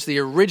believers, the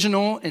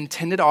original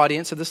intended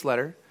audience of this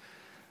letter.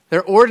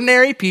 They're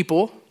ordinary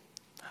people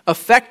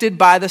affected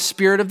by the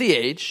spirit of the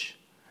age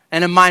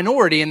and a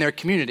minority in their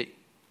community.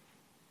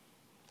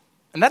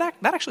 And that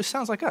actually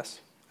sounds like us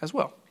as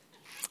well.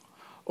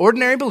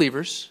 Ordinary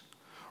believers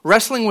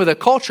wrestling with a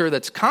culture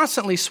that's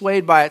constantly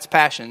swayed by its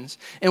passions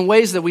in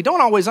ways that we don't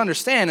always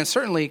understand and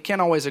certainly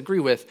can't always agree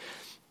with,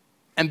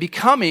 and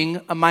becoming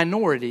a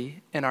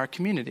minority in our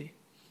community.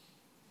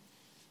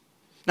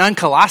 Now in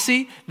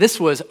Colossae, this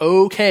was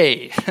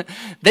okay.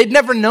 They'd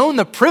never known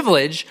the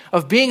privilege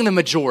of being the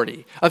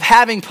majority, of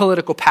having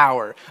political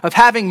power, of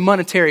having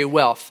monetary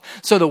wealth.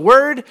 So the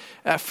word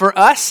for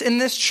us in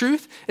this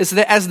truth is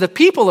that as the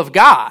people of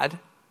God,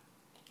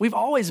 we've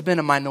always been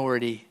a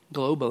minority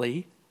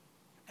globally,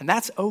 and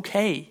that's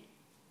okay.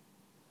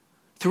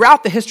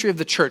 Throughout the history of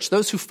the church,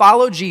 those who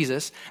follow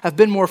Jesus have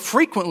been more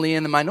frequently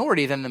in the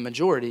minority than the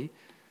majority.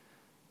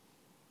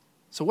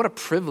 So what a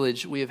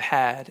privilege we have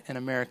had in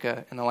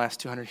America in the last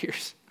 200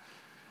 years.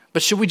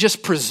 But should we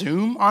just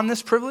presume on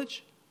this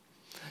privilege?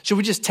 Should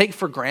we just take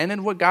for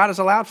granted what God has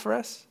allowed for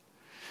us?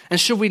 And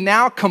should we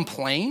now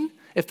complain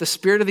if the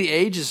spirit of the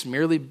age is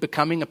merely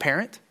becoming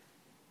apparent?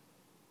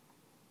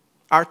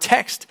 Our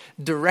text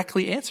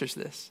directly answers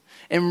this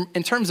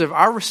in terms of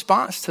our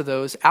response to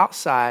those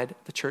outside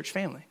the church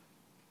family.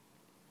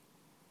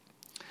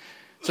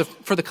 So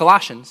for the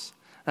Colossians,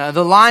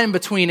 the line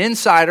between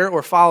insider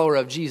or follower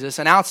of Jesus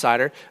and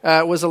outsider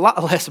was a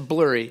lot less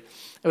blurry.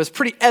 It was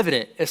pretty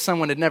evident if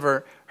someone had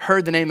never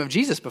heard the name of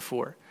Jesus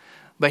before.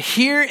 But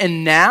here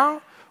and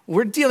now,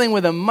 we're dealing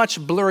with a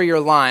much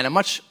blurrier line, a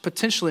much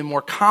potentially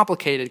more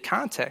complicated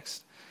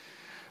context.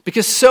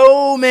 Because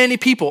so many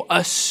people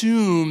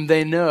assume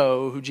they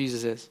know who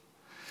Jesus is.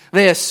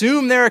 They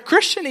assume they're a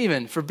Christian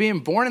even for being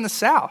born in the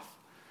South.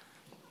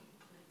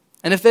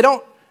 And if they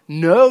don't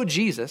know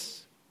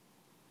Jesus,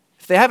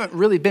 if they haven't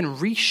really been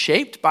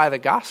reshaped by the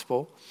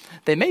gospel,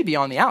 they may be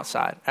on the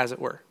outside, as it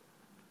were.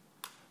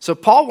 So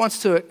Paul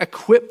wants to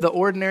equip the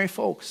ordinary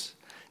folks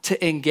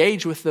to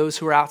engage with those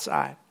who are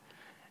outside.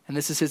 And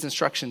this is his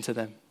instruction to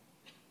them.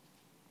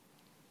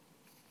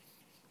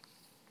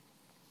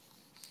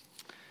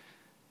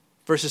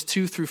 Verses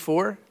 2 through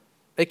 4,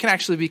 they can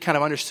actually be kind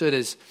of understood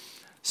as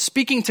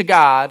speaking to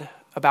God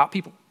about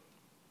people.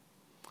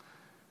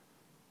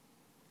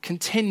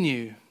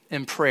 Continue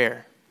in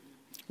prayer.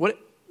 What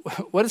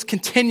does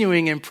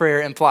continuing in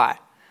prayer imply?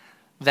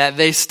 That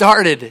they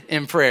started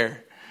in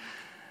prayer.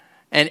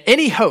 And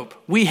any hope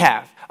we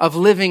have of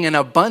living an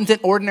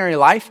abundant, ordinary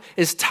life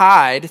is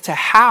tied to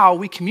how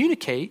we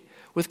communicate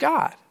with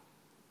God.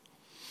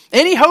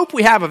 Any hope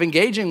we have of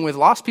engaging with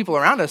lost people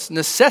around us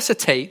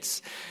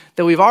necessitates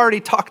that we've already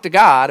talked to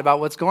God about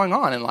what's going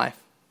on in life.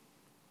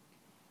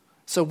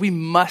 So we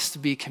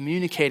must be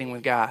communicating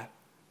with God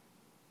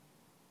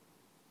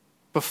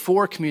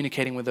before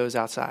communicating with those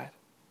outside.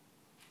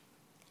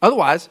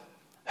 Otherwise,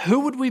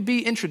 who would we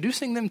be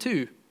introducing them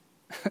to?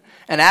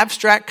 An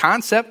abstract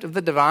concept of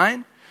the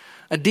divine?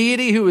 A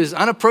deity who is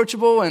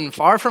unapproachable and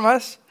far from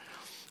us?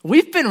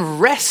 We've been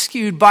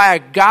rescued by a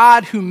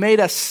God who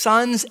made us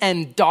sons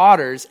and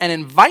daughters and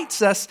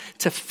invites us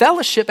to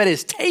fellowship at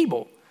his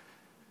table,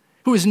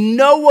 who is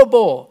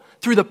knowable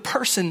through the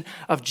person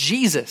of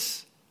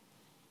Jesus.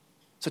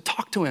 So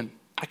talk to him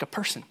like a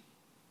person.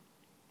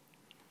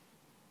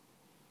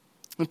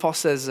 When Paul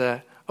says,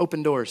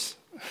 open doors,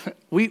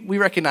 we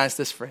recognize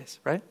this phrase,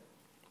 right?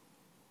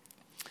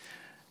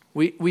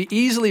 We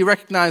easily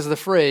recognize the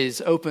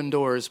phrase open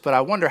doors, but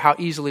I wonder how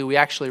easily we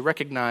actually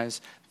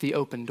recognize the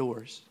open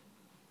doors.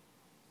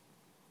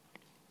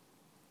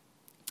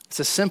 It's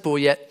a simple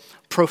yet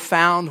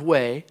profound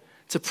way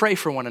to pray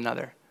for one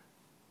another.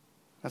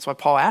 That's why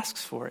Paul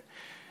asks for it.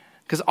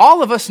 Because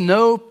all of us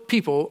know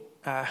people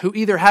who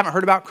either haven't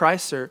heard about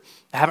Christ or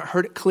haven't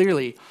heard it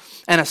clearly.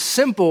 And a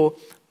simple,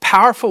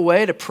 powerful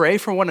way to pray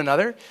for one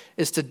another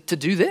is to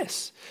do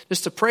this.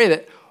 Just to pray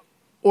that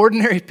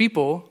ordinary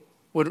people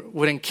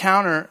would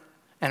encounter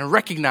and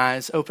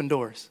recognize open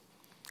doors.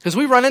 Because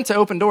we run into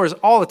open doors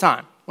all the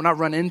time. Well, not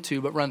run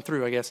into, but run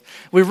through, I guess.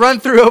 We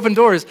run through open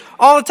doors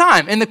all the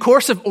time in the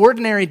course of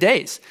ordinary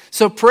days.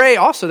 So pray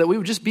also that we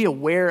would just be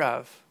aware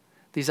of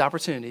these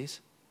opportunities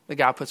that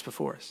God puts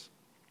before us.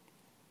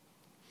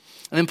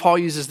 And then Paul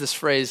uses this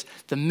phrase,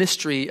 the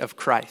mystery of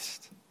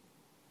Christ.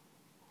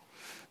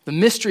 The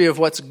mystery of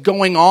what's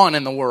going on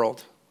in the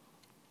world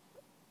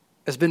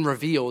has been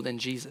revealed in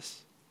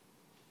Jesus.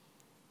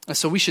 And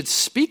so we should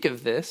speak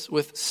of this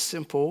with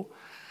simple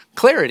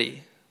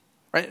clarity,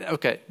 right?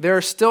 Okay, there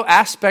are still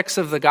aspects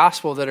of the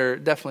gospel that are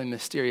definitely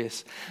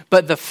mysterious.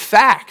 But the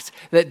fact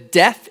that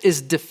death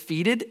is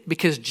defeated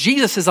because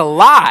Jesus is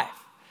alive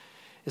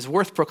is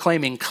worth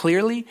proclaiming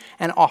clearly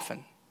and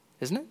often,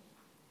 isn't it?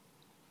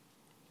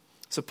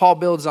 So Paul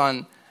builds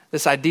on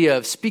this idea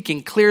of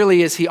speaking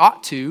clearly as he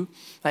ought to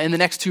in the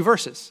next two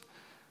verses,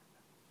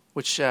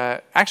 which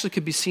actually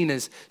could be seen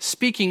as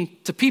speaking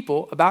to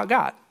people about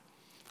God.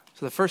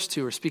 So the first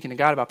two are speaking to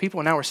God about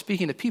people, and now we're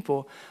speaking to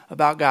people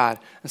about God.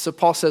 And so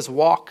Paul says,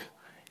 walk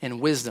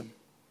in wisdom.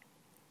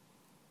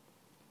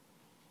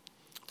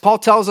 Paul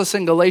tells us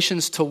in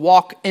Galatians to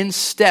walk in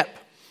step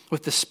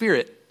with the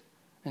Spirit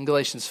in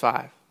Galatians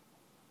 5.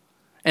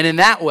 And in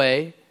that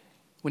way,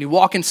 when you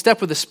walk in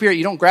step with the Spirit,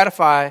 you don't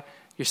gratify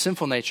your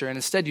sinful nature, and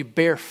instead you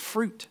bear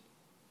fruit,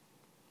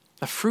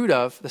 the fruit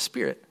of the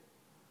Spirit.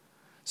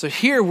 So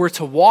here we're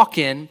to walk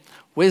in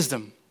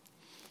wisdom.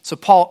 So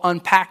Paul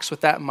unpacks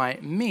what that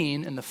might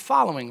mean in the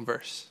following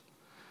verse.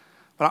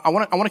 But I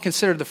want to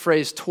consider the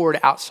phrase toward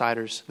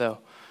outsiders, though.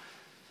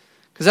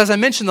 Because as I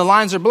mentioned, the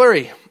lines are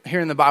blurry here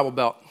in the Bible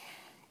Belt.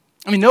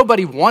 I mean,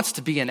 nobody wants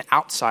to be an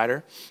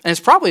outsider, and it's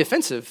probably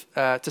offensive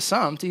to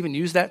some to even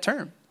use that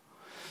term.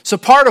 So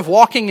part of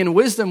walking in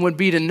wisdom would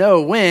be to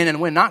know when and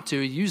when not to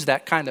use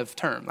that kind of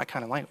term, that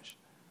kind of language.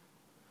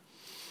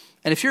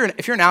 And if you're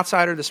an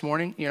outsider this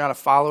morning, you're not a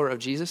follower of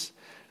Jesus,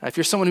 if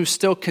you're someone who's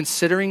still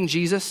considering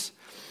Jesus,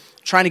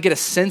 trying to get a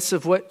sense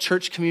of what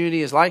church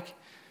community is like,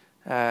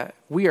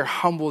 we are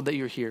humbled that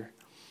you're here.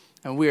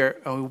 And we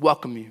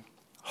welcome you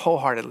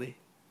wholeheartedly.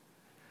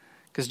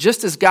 Because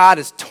just as God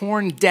has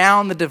torn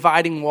down the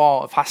dividing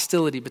wall of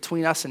hostility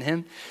between us and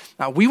him,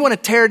 we want to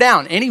tear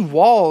down any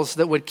walls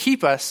that would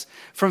keep us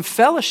from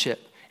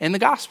fellowship in the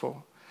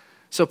gospel.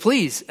 So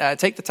please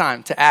take the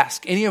time to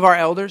ask any of our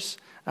elders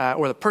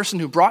or the person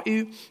who brought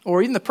you,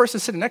 or even the person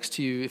sitting next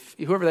to you,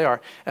 whoever they are,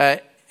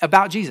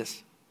 about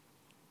Jesus.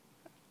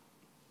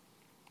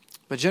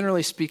 But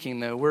generally speaking,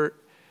 though, we're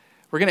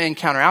going to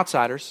encounter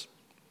outsiders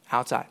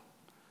outside,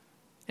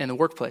 in the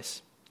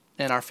workplace,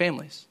 in our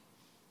families,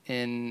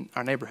 in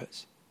our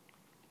neighborhoods.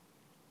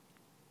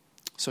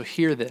 So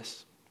hear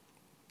this.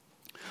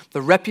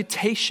 The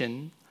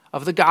reputation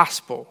of the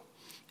gospel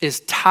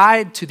is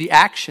tied to the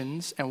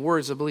actions and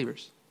words of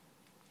believers.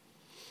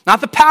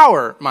 Not the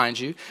power, mind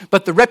you,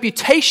 but the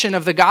reputation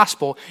of the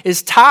gospel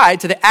is tied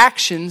to the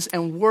actions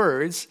and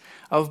words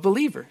of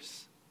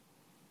believers.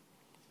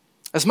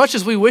 As much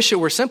as we wish it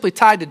were simply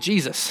tied to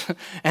Jesus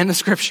and the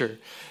scripture,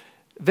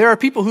 there are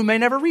people who may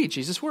never read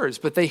Jesus' words,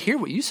 but they hear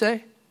what you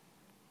say.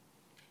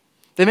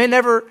 They may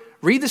never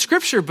read the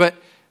scripture, but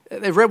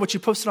they've read what you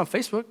posted on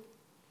Facebook.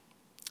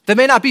 They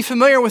may not be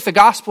familiar with the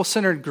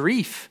gospel-centered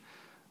grief,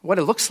 what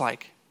it looks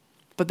like,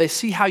 but they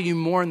see how you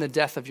mourn the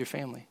death of your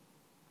family.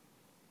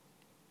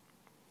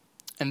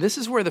 And this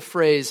is where the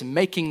phrase,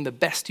 making the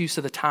best use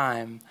of the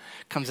time,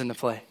 comes into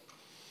play.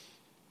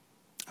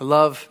 I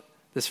love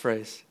this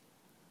phrase.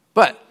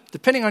 But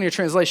depending on your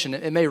translation,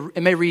 it may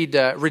read,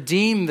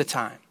 redeem the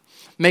time,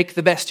 make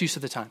the best use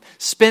of the time,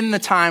 spend the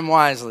time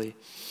wisely.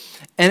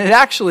 And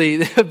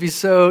it would be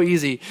so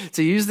easy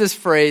to use this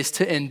phrase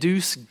to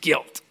induce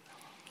guilt.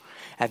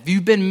 Have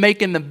you been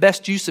making the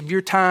best use of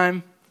your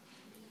time?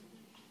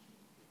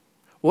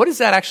 What does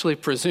that actually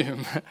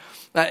presume?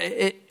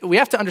 We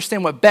have to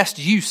understand what best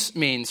use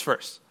means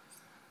first.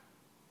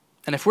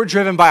 And if we're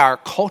driven by our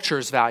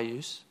culture's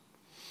values,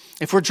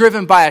 if we're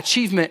driven by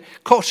achievement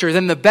culture,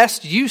 then the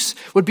best use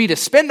would be to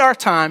spend our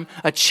time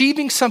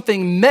achieving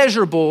something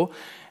measurable,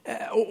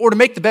 or to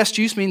make the best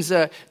use means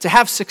to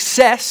have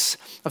success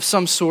of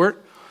some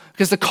sort,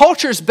 because the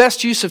culture's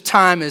best use of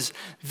time is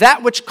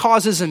that which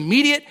causes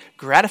immediate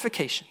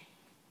gratification.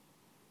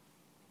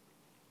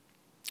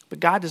 But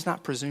God does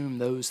not presume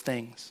those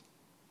things.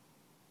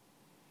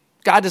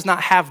 God does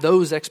not have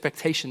those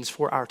expectations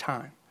for our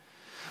time,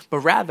 but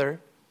rather,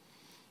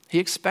 he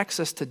expects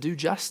us to do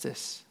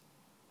justice,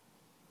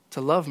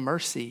 to love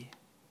mercy,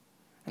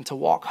 and to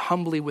walk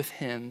humbly with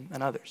him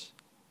and others.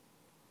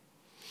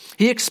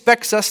 He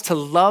expects us to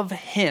love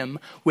him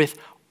with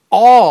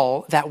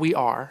all that we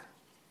are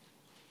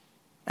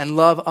and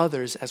love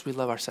others as we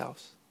love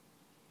ourselves.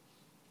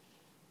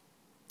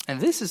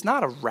 And this is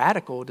not a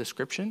radical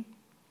description.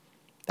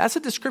 That's a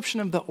description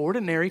of the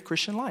ordinary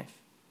Christian life.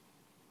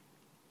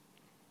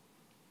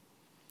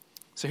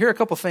 So here are a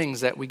couple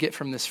things that we get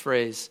from this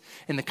phrase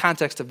in the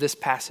context of this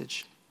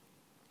passage.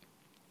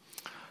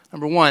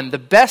 Number one, the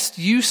best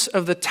use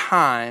of the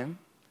time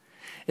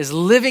is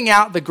living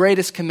out the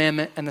greatest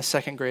commandment and the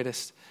second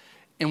greatest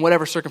in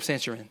whatever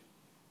circumstance you're in.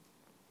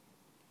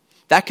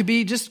 That could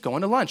be just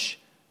going to lunch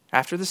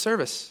after the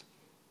service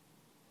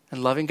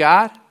and loving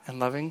God and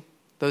loving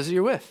those that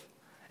you're with.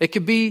 It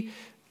could be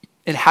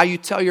in how you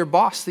tell your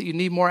boss that you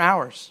need more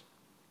hours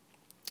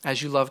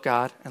as you love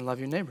God and love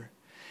your neighbor.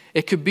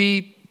 It could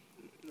be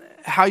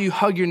how you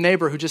hug your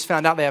neighbor who just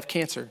found out they have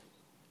cancer.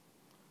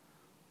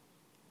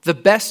 The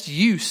best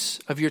use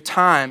of your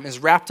time is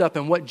wrapped up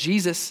in what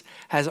Jesus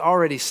has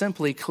already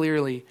simply,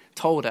 clearly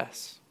told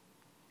us.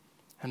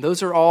 And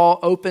those are all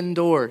open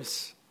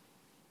doors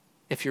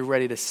if you're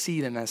ready to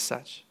see them as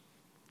such.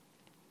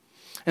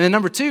 And then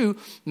number two,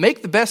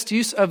 make the best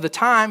use of the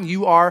time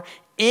you are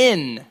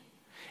in.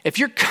 If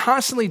you're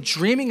constantly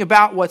dreaming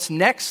about what's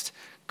next,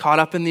 caught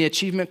up in the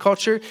achievement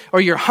culture,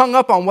 or you're hung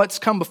up on what's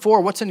come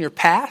before, what's in your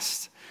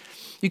past,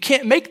 you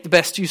can't make the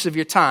best use of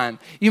your time.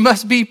 You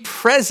must be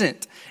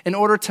present in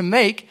order to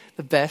make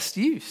the best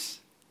use.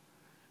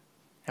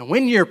 And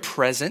when you're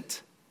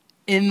present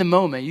in the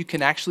moment, you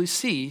can actually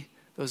see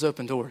those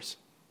open doors.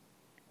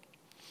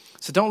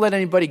 So don't let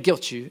anybody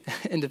guilt you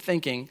into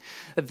thinking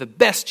that the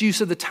best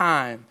use of the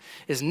time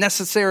is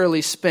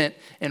necessarily spent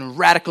in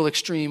radical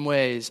extreme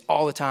ways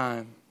all the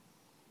time.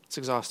 It's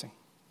exhausting.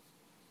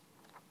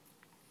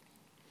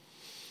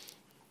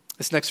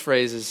 This next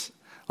phrase is,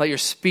 let your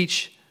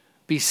speech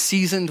be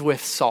seasoned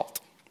with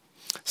salt.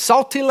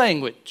 Salty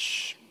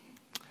language.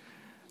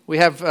 We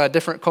have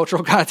different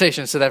cultural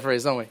connotations to that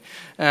phrase, don't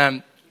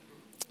we?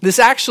 This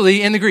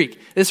actually, in the Greek,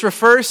 this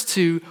refers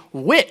to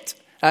wit,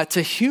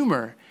 to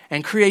humor,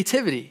 and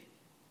creativity.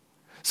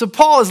 So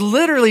Paul is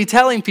literally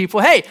telling people,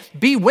 hey,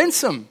 be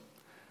winsome,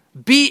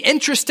 be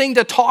interesting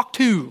to talk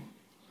to,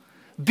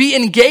 be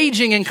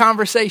engaging in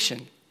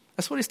conversation.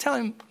 That's what he's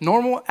telling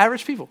normal,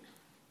 average people.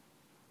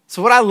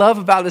 So what I love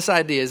about this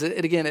idea is,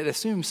 it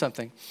assumes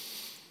something.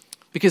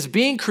 Because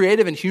being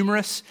creative and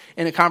humorous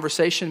in a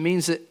conversation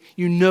means that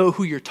you know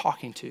who you're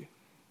talking to.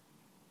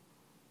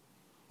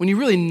 When you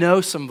really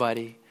know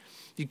somebody,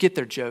 you get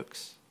their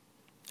jokes,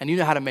 and you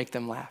know how to make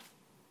them laugh.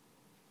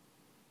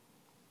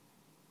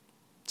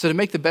 So to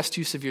make the best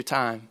use of your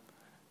time,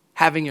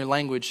 having your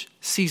language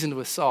seasoned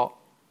with salt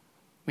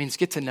means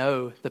get to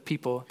know the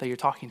people that you're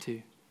talking to.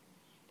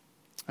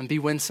 And be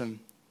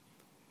winsome,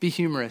 be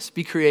humorous,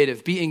 be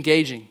creative, be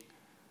engaging.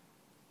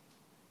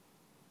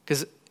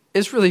 Because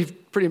it's really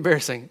pretty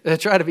embarrassing to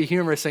try to be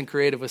humorous and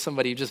creative with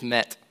somebody you just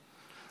met,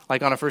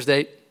 like on a first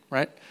date,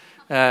 right?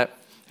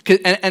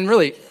 And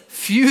really,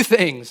 few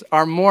things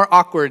are more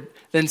awkward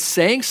than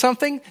saying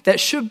something that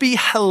should be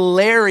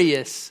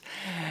hilarious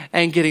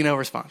and getting no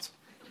response.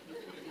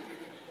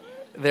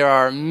 There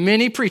are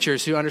many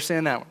preachers who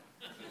understand that one.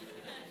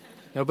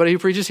 Nobody who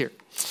preaches here.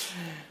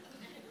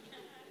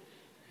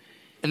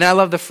 And I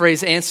love the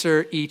phrase,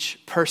 answer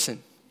each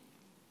person.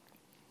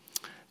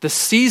 The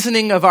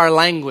seasoning of our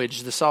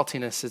language, the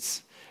saltiness,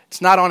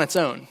 it's not on its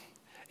own.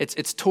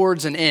 It's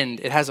towards an end.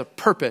 It has a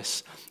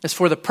purpose. It's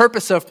for the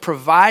purpose of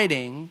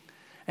providing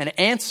an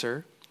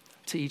answer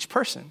to each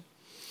person.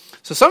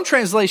 So some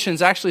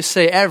translations actually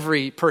say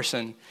every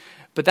person,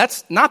 but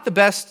that's not the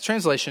best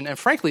translation, and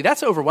frankly,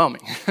 that's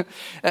overwhelming.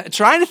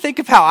 Trying to think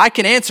of how I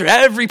can answer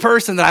every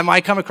person that I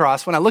might come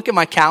across when I look at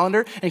my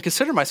calendar and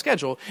consider my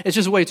schedule, it's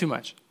just way too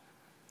much.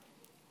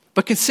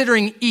 But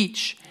considering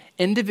each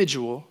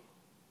individual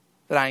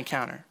that I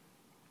encounter,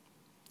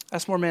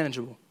 that's more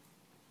manageable.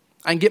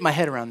 I can get my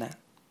head around that.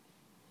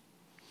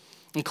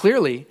 And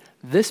clearly,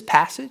 this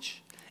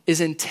passage is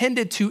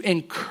intended to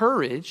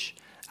encourage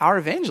our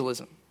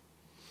evangelism,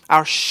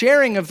 our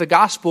sharing of the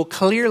gospel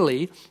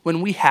clearly when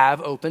we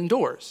have open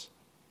doors.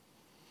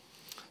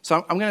 So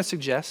I'm going to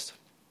suggest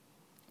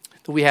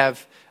that we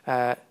have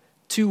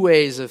two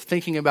ways of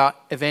thinking about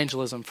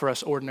evangelism for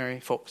us ordinary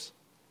folks.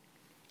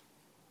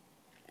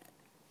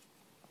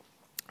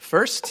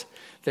 First,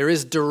 there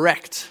is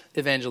direct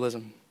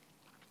evangelism.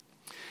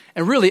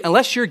 And really,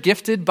 unless you're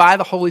gifted by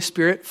the Holy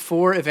Spirit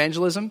for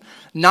evangelism,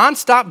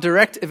 nonstop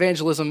direct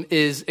evangelism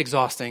is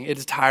exhausting. It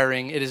is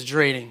tiring. It is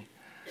draining.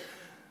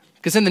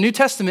 Because in the New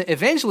Testament,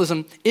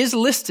 evangelism is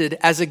listed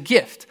as a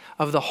gift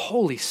of the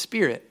Holy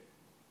Spirit.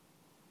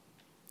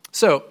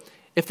 So,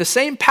 if the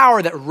same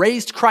power that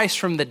raised Christ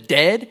from the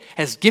dead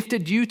has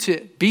gifted you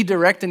to be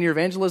direct in your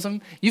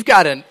evangelism, you've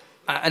got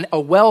a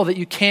well that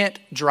you can't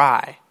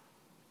dry.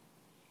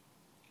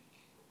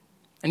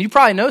 And you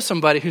probably know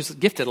somebody who's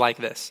gifted like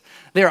this.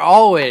 They're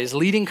always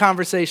leading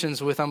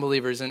conversations with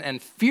unbelievers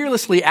and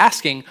fearlessly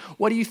asking,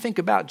 what do you think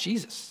about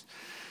Jesus?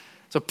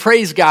 So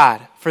praise God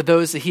for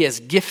those that he has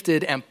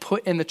gifted and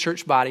put in the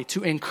church body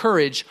to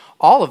encourage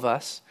all of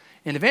us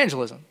in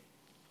evangelism.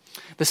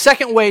 The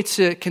second way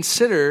to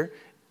consider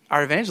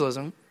our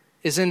evangelism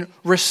is in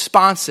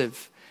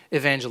responsive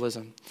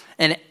evangelism.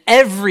 And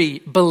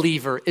every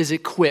believer is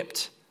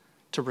equipped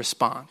to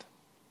respond.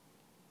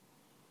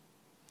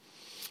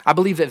 I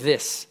believe that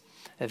this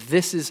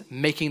is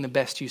making the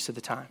best use of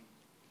the time.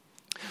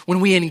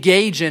 When we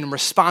engage in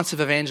responsive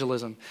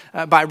evangelism,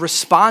 by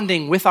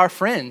responding with our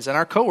friends and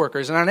our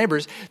coworkers and our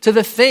neighbors to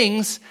the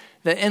things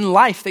that in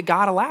life that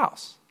God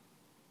allows.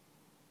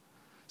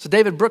 So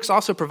David Brooks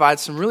also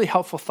provides some really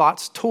helpful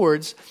thoughts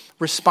towards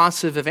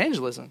responsive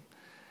evangelism.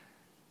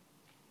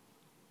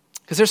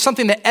 Because there's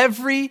something that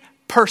every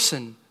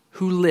person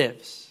who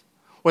lives,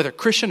 whether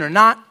Christian or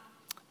not,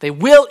 they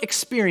will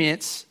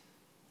experience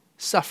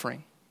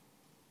suffering.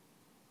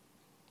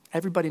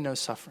 Everybody knows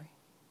suffering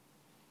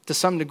to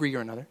some degree or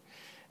another.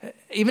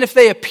 Even if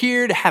they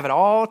appear to have it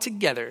all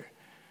together,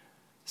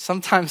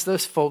 sometimes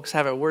those folks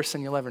have it worse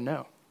than you'll ever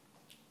know.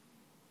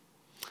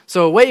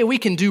 So a way we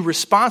can do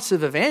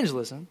responsive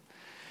evangelism,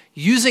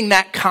 using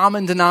that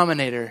common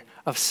denominator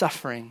of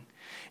suffering,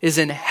 is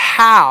in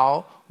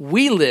how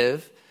we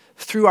live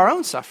through our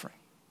own suffering,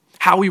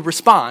 how we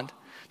respond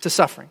to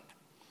suffering.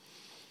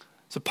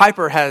 So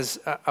Piper has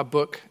a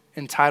book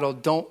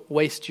entitled Don't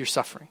Waste Your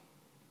Suffering.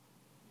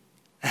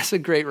 That's a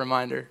great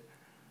reminder.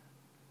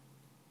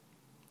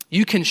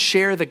 You can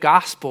share the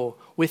gospel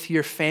with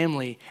your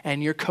family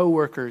and your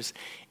coworkers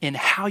in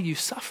how you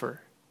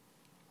suffer.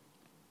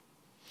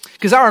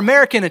 Because our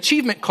American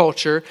achievement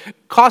culture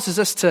causes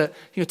us to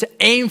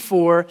aim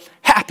for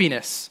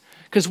happiness.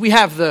 Because we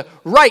have the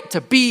right to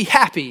be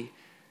happy.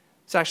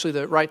 It's actually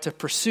the right to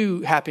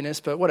pursue happiness,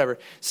 but whatever.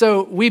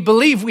 So we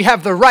believe we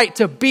have the right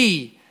to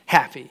be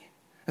happy.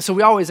 And so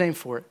we always aim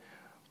for it.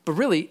 But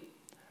really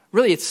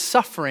it's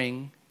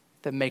suffering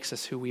that makes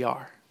us who we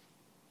are.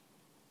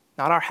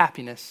 Not our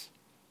happiness.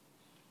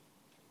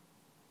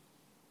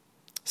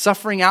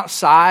 Suffering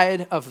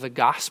outside of the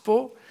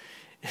gospel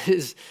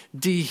is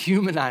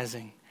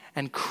dehumanizing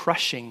and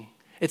crushing.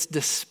 It's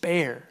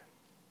despair.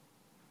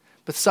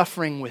 But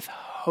suffering with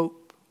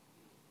hope,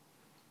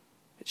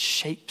 it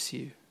shapes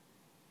you.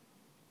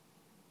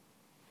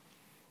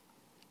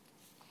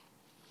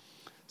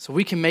 So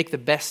we can make the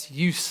best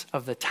use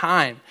of the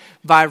time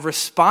by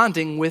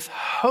responding with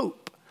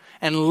hope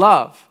and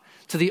love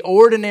to the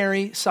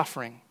ordinary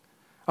suffering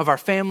of our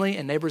family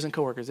and neighbors and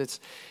coworkers.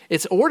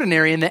 It's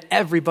ordinary in that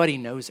everybody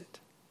knows it.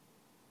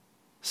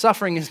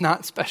 Suffering is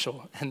not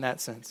special in that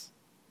sense.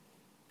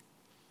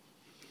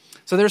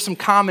 So there's some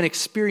common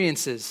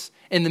experiences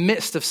in the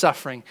midst of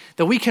suffering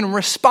that we can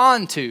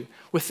respond to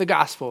with the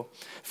gospel.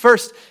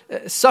 First,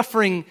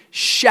 suffering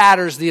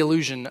shatters the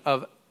illusion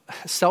of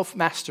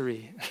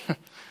self-mastery.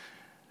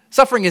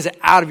 Suffering is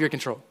out of your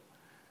control.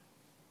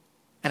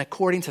 And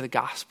according to the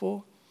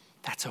gospel,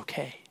 that's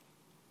okay,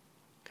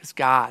 because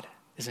God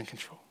is in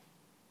control.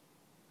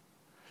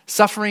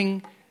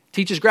 Suffering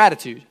teaches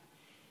gratitude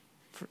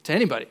to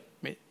anybody.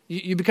 I mean,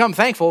 you become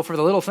thankful for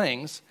the little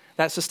things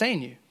that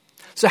sustain you.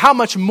 So how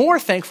much more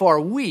thankful are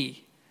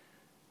we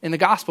in the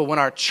gospel when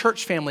our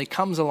church family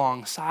comes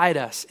alongside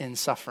us in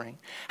suffering?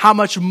 How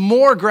much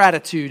more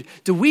gratitude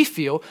do we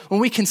feel when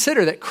we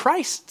consider that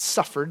Christ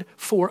suffered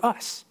for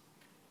us?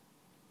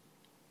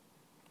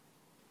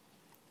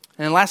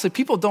 And then lastly,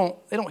 people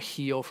don't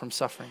heal from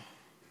suffering.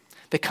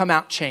 They come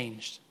out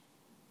changed.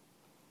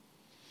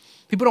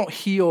 People don't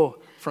heal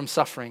from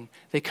suffering.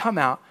 They come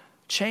out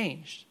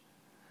changed.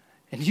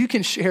 And you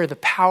can share the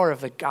power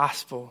of the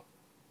gospel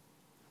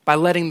by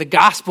letting the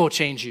gospel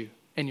change you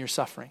in your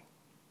suffering.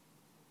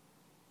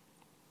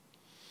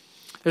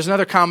 There's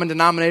another common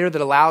denominator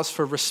that allows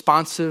for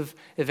responsive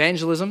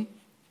evangelism,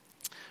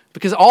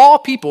 because all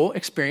people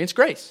experience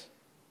grace,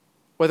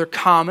 whether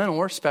common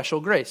or special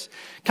grace.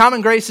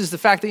 Common grace is the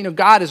fact that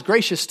God is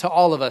gracious to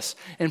all of us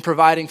in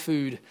providing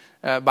food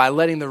by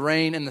letting the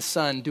rain and the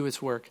sun do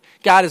its work.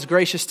 God is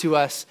gracious to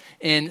us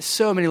in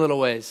so many little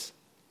ways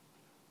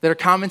that are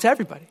common to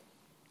everybody.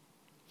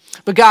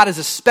 But God is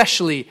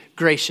especially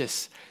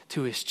gracious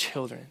to his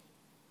children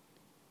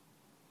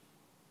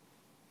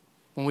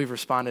when we've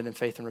responded in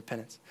faith and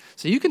repentance.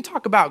 So you can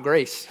talk about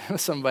grace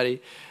with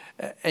somebody,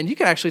 and you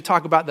can actually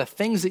talk about the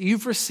things that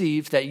you've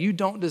received that you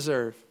don't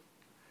deserve.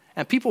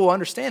 And people will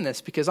understand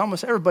this because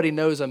almost everybody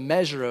knows a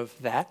measure of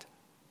that.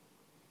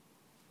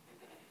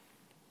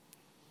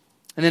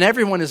 And then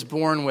everyone is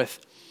born with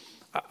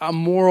a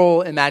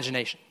moral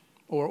imagination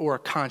or a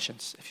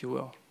conscience, if you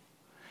will.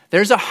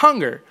 There's a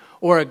hunger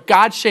or a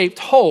God-shaped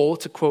hole,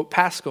 to quote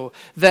Pascal,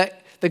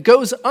 that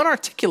goes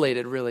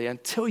unarticulated really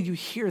until you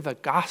hear the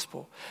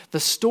gospel. The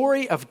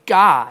story of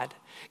God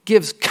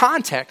gives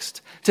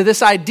context to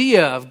this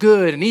idea of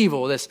good and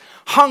evil, this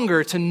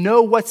hunger to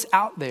know what's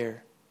out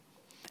there.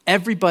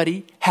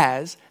 Everybody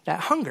has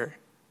that hunger.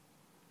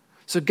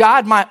 So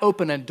God might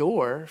open a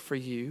door for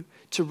you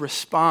to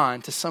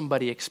respond to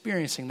somebody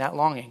experiencing that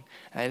longing.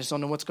 And they just don't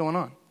know what's going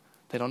on.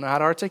 They don't know how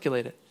to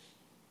articulate it.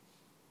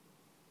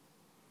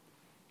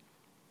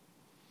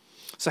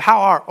 So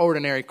how are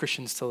ordinary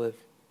Christians to live?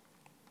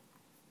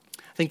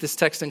 I think this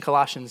text in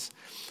Colossians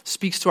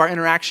speaks to our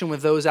interaction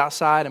with those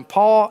outside, and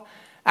Paul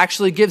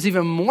actually gives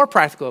even more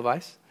practical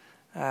advice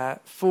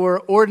for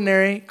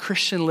ordinary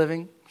Christian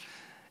living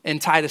in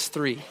Titus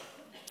 3,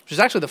 which is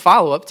actually the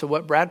follow-up to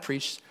what Brad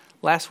preached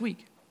last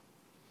week.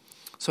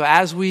 So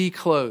as we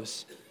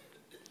close,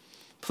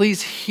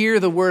 please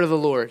hear the word of the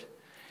Lord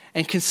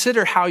and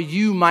consider how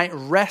you might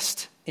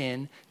rest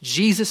in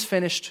Jesus'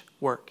 finished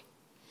work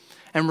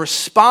and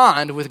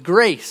respond with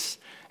grace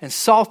and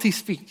salty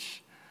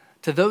speech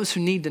to those who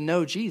need to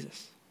know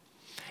Jesus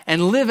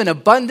and live an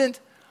abundant,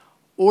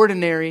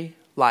 ordinary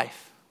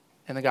life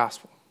in the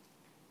gospel.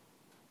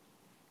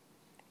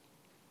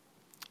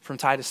 From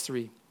Titus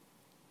 3.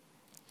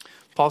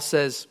 Paul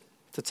says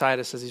to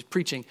Titus as he's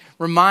preaching,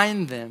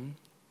 remind them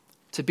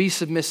to be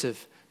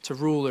submissive to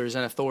rulers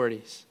and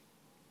authorities,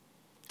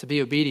 to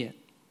be obedient,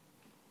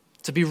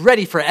 to be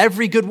ready for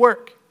every good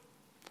work,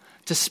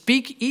 to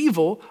speak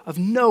evil of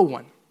no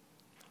one,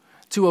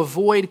 to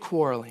avoid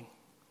quarreling,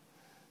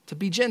 to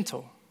be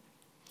gentle,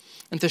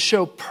 and to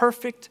show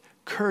perfect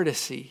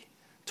courtesy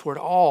toward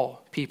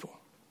all people.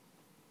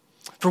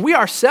 For we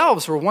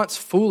ourselves were once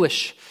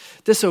foolish,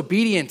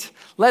 disobedient,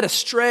 led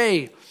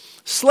astray,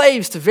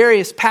 slaves to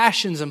various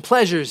passions and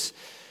pleasures,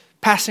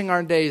 passing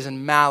our days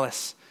in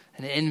malice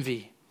and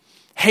envy,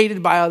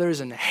 hated by others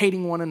and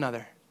hating one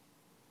another.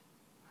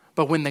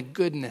 But when the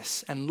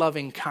goodness and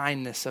loving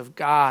kindness of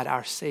God,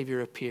 our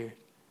Savior, appeared,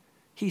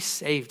 he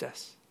saved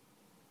us,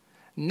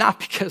 not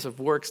because of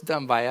works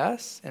done by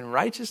us in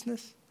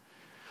righteousness,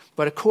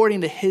 but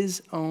according to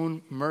his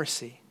own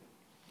mercy,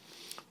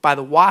 by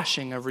the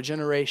washing of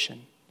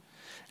regeneration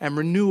and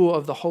renewal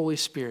of the Holy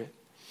Spirit,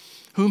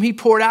 whom he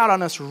poured out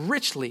on us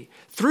richly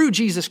through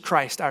Jesus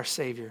Christ, our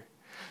Savior,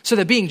 so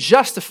that being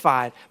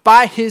justified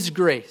by his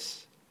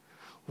grace,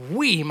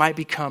 we might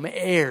become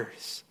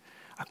heirs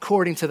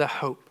according to the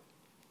hope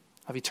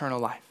of eternal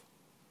life.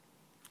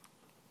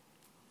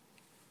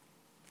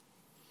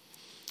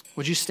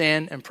 Would you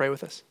stand and pray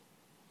with us?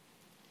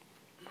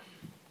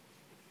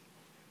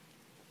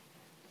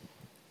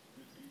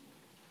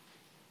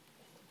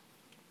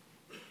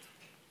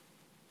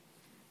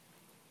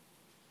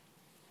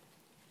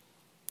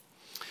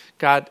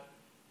 God,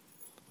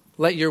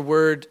 let your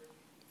word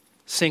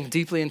sink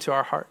deeply into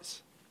our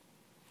hearts.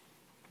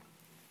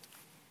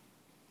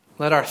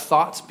 Let our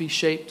thoughts be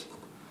shaped,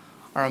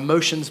 our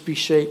emotions be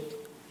shaped,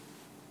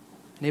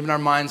 and even our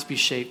minds be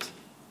shaped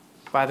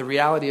by the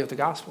reality of the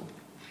gospel.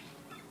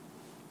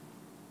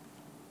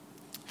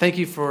 Thank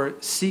you for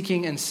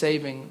seeking and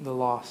saving the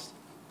lost.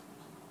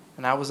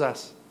 And that was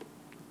us.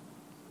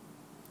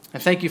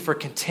 And thank you for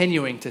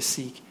continuing to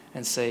seek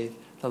and save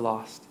the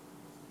lost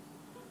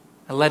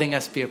and letting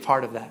us be a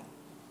part of that.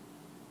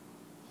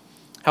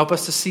 Help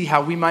us to see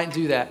how we might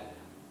do that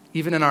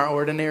even in our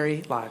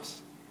ordinary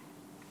lives.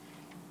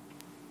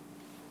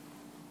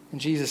 In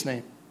Jesus'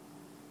 name.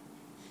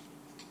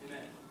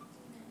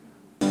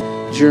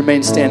 Amen. Would you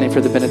remain standing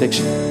for the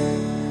benediction?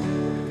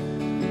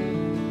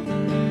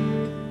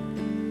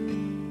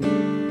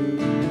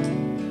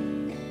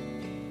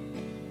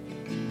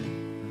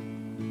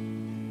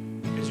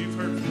 As you've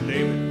heard from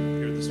David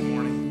here this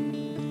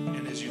morning,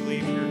 and as you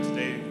leave here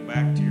today and go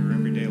back to your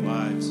everyday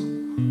lives,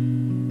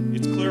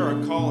 it's clear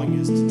our calling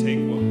is to take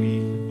what we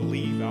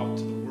believe out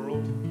to the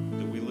world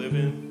that we live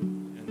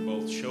in and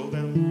both show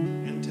them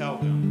and tell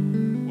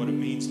them what it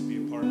means to be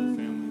a part of the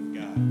family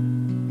of God.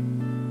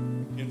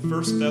 In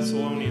 1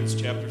 Thessalonians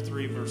chapter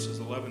 3, verses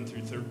 11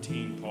 through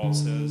 13, Paul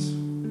says,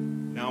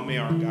 "Now may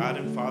our God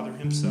and Father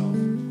himself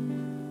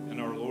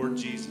and our Lord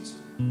Jesus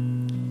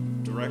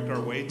direct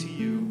our way to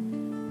you,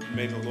 and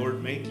may the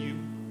Lord make you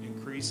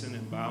increase and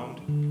abound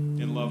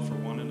in love for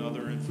one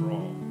another and for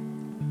all,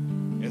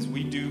 as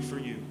we do for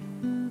you,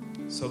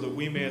 so that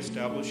we may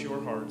establish your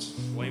hearts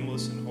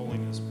blameless in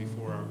holiness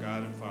before our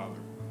God and Father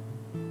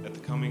at the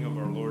coming of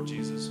our Lord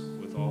Jesus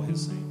with all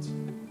his saints."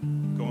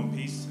 Go in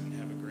peace.